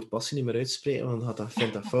 Ik kan het woord passie niet meer uitspreken, want dat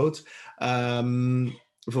vindt dat fout.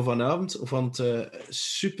 Voor vanavond, want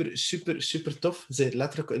super, super, super tof. Ze is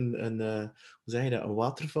letterlijk een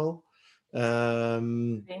waterval.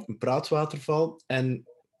 Een praatwaterval. En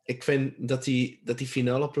ik vind dat die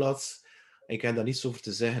finale plaats... Ik heb daar niets over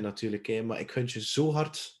te zeggen natuurlijk, maar ik gun je zo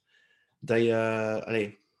hard dat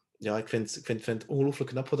je... ik vind het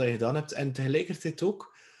ongelooflijk knap wat je gedaan hebt. En tegelijkertijd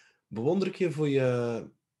ook bewonder ik je voor je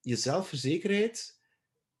zelfverzekerheid,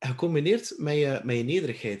 gecombineerd met je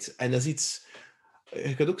nederigheid. En dat is iets...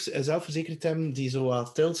 Je kunt ook zelfverzekerd hebben die zo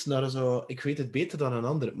wat tilt naar zo... Ik weet het beter dan een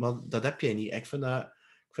ander, maar dat heb jij niet. Ik vind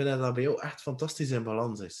dat bij jou echt fantastisch in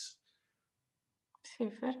balans is.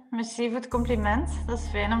 Super. Merci voor het compliment. Dat is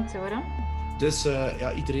fijn om te horen. Dus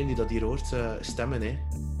iedereen die dat hier hoort, stemmen, hè.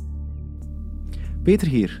 Peter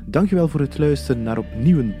hier. Dankjewel voor het luisteren naar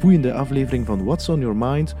opnieuw een boeiende aflevering van What's on Your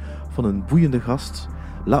Mind van een boeiende gast.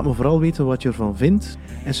 Laat me vooral weten wat je ervan vindt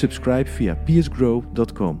en subscribe via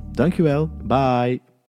peersgrow.com. Dankjewel. Bye.